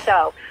cover your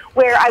show.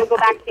 Where I would go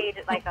backstage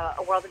at, like,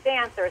 a World of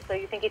Dance or So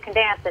You Think You Can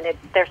Dance, and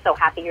they're so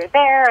happy you're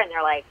there, and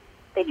they're like,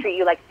 they treat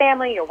you like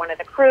family. You're one of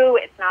the crew.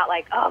 It's not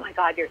like, oh, my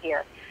God, you're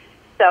here.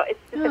 So it's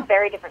just a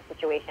very different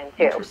situation,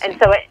 too. And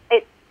so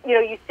it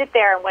you sit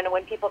there, and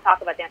when people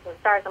talk about Dancing with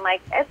the Stars, I'm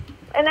like, it's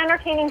an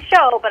entertaining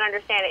show, but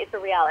understand it's a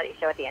reality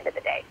show at the end of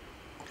the day.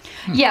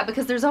 Yeah,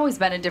 because there's always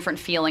been a different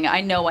feeling.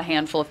 I know a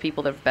handful of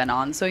people that have been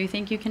on So You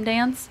Think You Can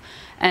Dance.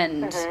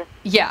 And,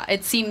 yeah,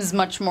 it seems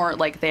much more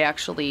like they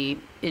actually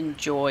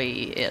enjoy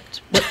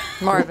it.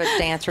 More of a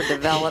dancer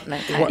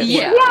development.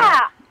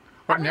 Yeah.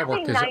 What I'm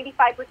network saying is it?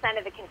 95%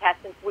 of the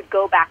contestants would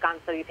go back on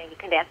So You Think You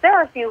Can Dance. There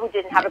are a few who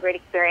didn't have a great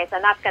experience,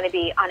 and that's going to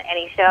be on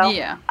any show.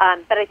 Yeah.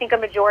 But I think a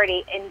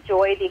majority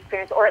enjoy the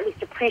experience, or at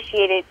least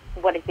appreciated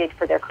what it did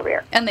for their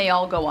career. And they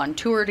all go on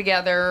tour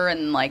together,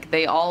 and like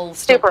they all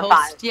still Super post.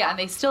 fun. Yeah, and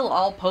they still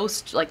all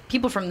post. Like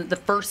people from the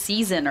first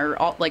season are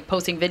all like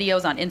posting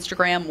videos on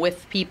Instagram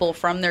with people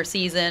from their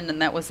season,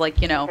 and that was like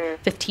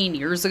 15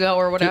 years ago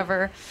or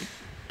whatever.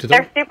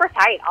 They're super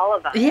tight, all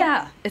of them.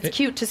 Yeah, it's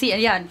cute to see.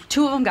 And yeah, and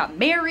 2 of them got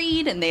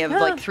married, and they have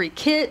like 3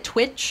 kids.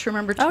 Twitch,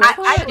 remember Twitch?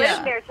 I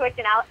live near Twitch,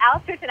 and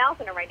Twitch and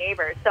Allison are my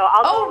neighbors, so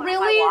I'll go on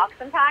my walk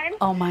sometimes.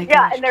 Oh my gosh,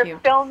 yeah, and they're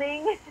cute.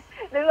 filming.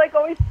 They're like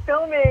always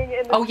filming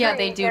in the Oh yeah,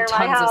 they do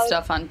tons of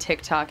stuff on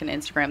TikTok and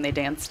Instagram. They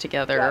dance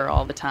together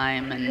all the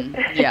time, and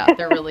yeah,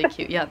 they're really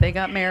cute. Yeah, they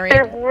got married.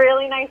 They're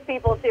really nice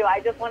people too. I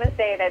just want to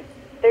say that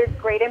they're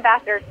great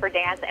ambassadors for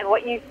dance, and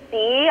what you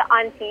see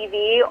on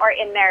TV or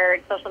in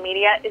their social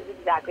media is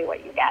exactly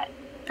what you get.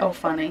 Oh,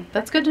 funny.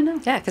 That's good to know.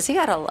 Yeah, because he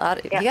got a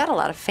lot. He got a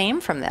lot of fame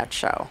from that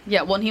show.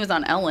 Yeah, well, and he was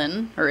on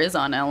Ellen, or is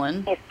on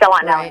Ellen. He's still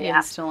on Ellen. Yeah,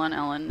 he's still on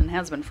Ellen, and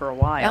has been for a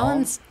while.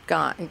 Ellen's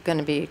going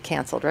to be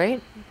canceled, right?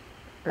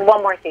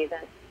 One more season.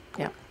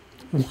 Yeah.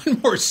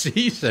 One more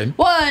season.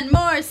 One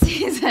more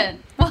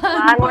season.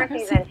 One more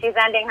season. She's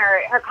ending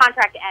her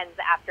contract ends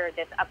after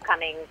this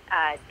upcoming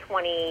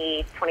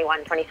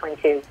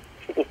 2021-2022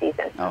 TV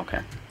season. Okay.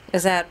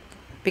 Is that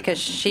because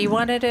she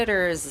wanted it,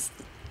 or is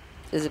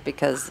it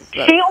because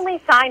she only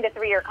signed a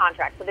 3-year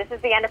contract? So this is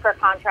the end of her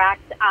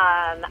contract.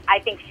 I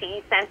think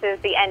she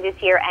senses the end is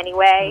here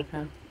anyway.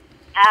 Okay.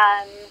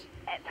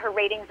 Her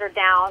ratings are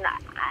down.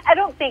 I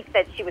don't think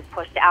that she was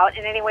pushed out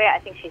in any way. I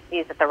think she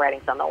sees that the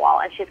writing's on the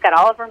wall, and she's got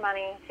all of her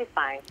money. She's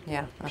fine.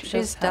 Yeah,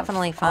 she's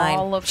definitely fine.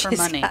 All of her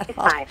money. She's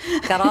fine.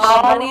 Got all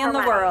the money in the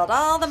world.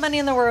 All the money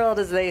in the world,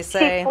 as they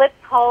say. She flips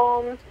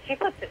homes. She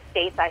flips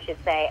estates, I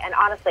should say, and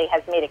honestly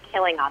has made a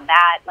killing on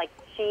that. Like,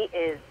 she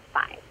is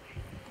fine.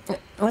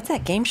 What's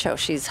that game show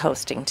she's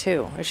hosting,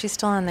 too? Is she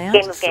still on that?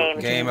 Game of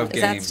Games. Game of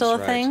Is Games, that still a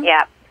thing?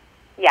 Yeah.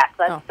 Yeah,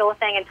 so that's still a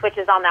thing, and Twitch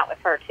is on that with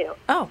her, too.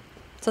 Oh,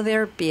 so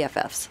they're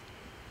BFFs.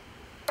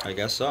 I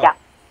guess so. Yeah.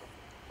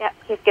 Yeah,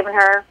 she's given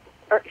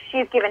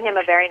him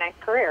a very nice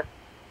career.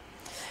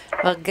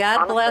 Well,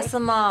 God bless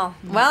them all.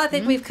 Well, I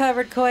think we've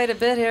covered quite a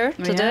bit here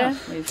today. Yeah,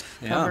 we've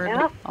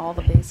covered all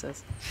the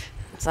bases.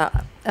 So,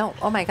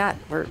 oh my God,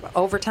 we're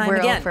overtime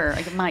again. Over.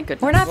 My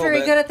goodness. We're not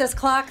very good at this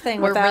clock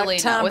thing without really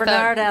Tom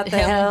Bernard at the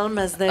helm,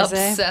 as they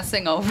say.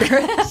 Obsessing over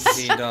it.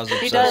 He does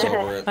obsess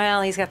over it.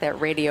 Well, he's got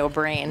that radio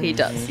brain. He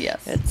does,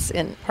 yes. It's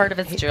in part of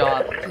his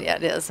job. Yeah,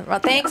 it is. Well,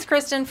 thanks,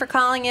 Kristen, for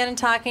calling in and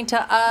talking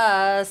to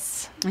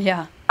us.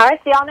 Yeah. All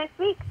right, see y'all next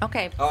week.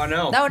 Okay. Oh,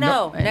 no.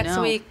 No. Next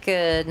week,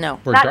 no.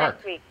 We're Not dark.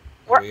 next week.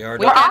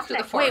 We're off after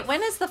the 4th. Wait,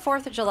 when is the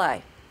 4th of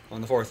July?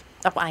 On the 4th.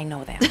 Oh, I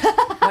know that.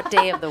 What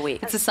day of the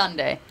week? It's a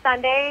Sunday.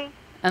 Sunday.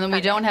 And then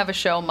we don't have a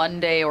show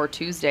Monday or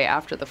Tuesday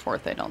after the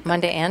 4th, I don't think.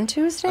 Monday and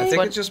Tuesday? I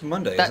think it's just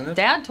Monday, isn't it?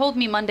 Dad told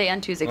me Monday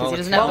and Tuesday because he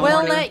doesn't have the we'll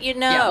morning. let you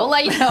know. Yeah, we'll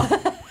let you know.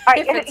 All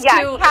right,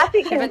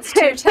 Kathy can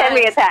send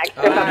me a text.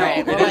 All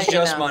right, it is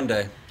just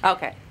Monday.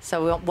 Okay,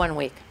 so 1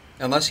 week.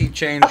 Unless he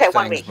changed things,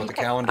 1 week. but the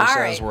calendar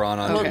says we're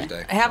on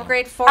Tuesday. Have a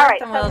great 4th. All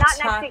right, and so we'll not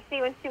talk. next week, see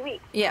you in 2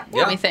 weeks. Yeah.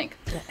 What do you think?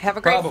 Have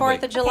a great Probably.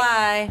 4th of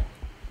July.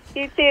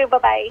 You too.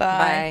 Bye-bye.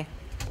 Bye.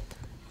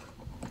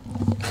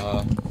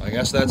 I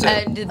guess that's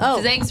it. And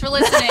thanks for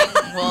listening.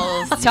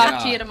 We'll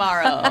talk to you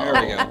tomorrow. There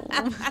we go.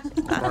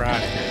 We're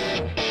out of here.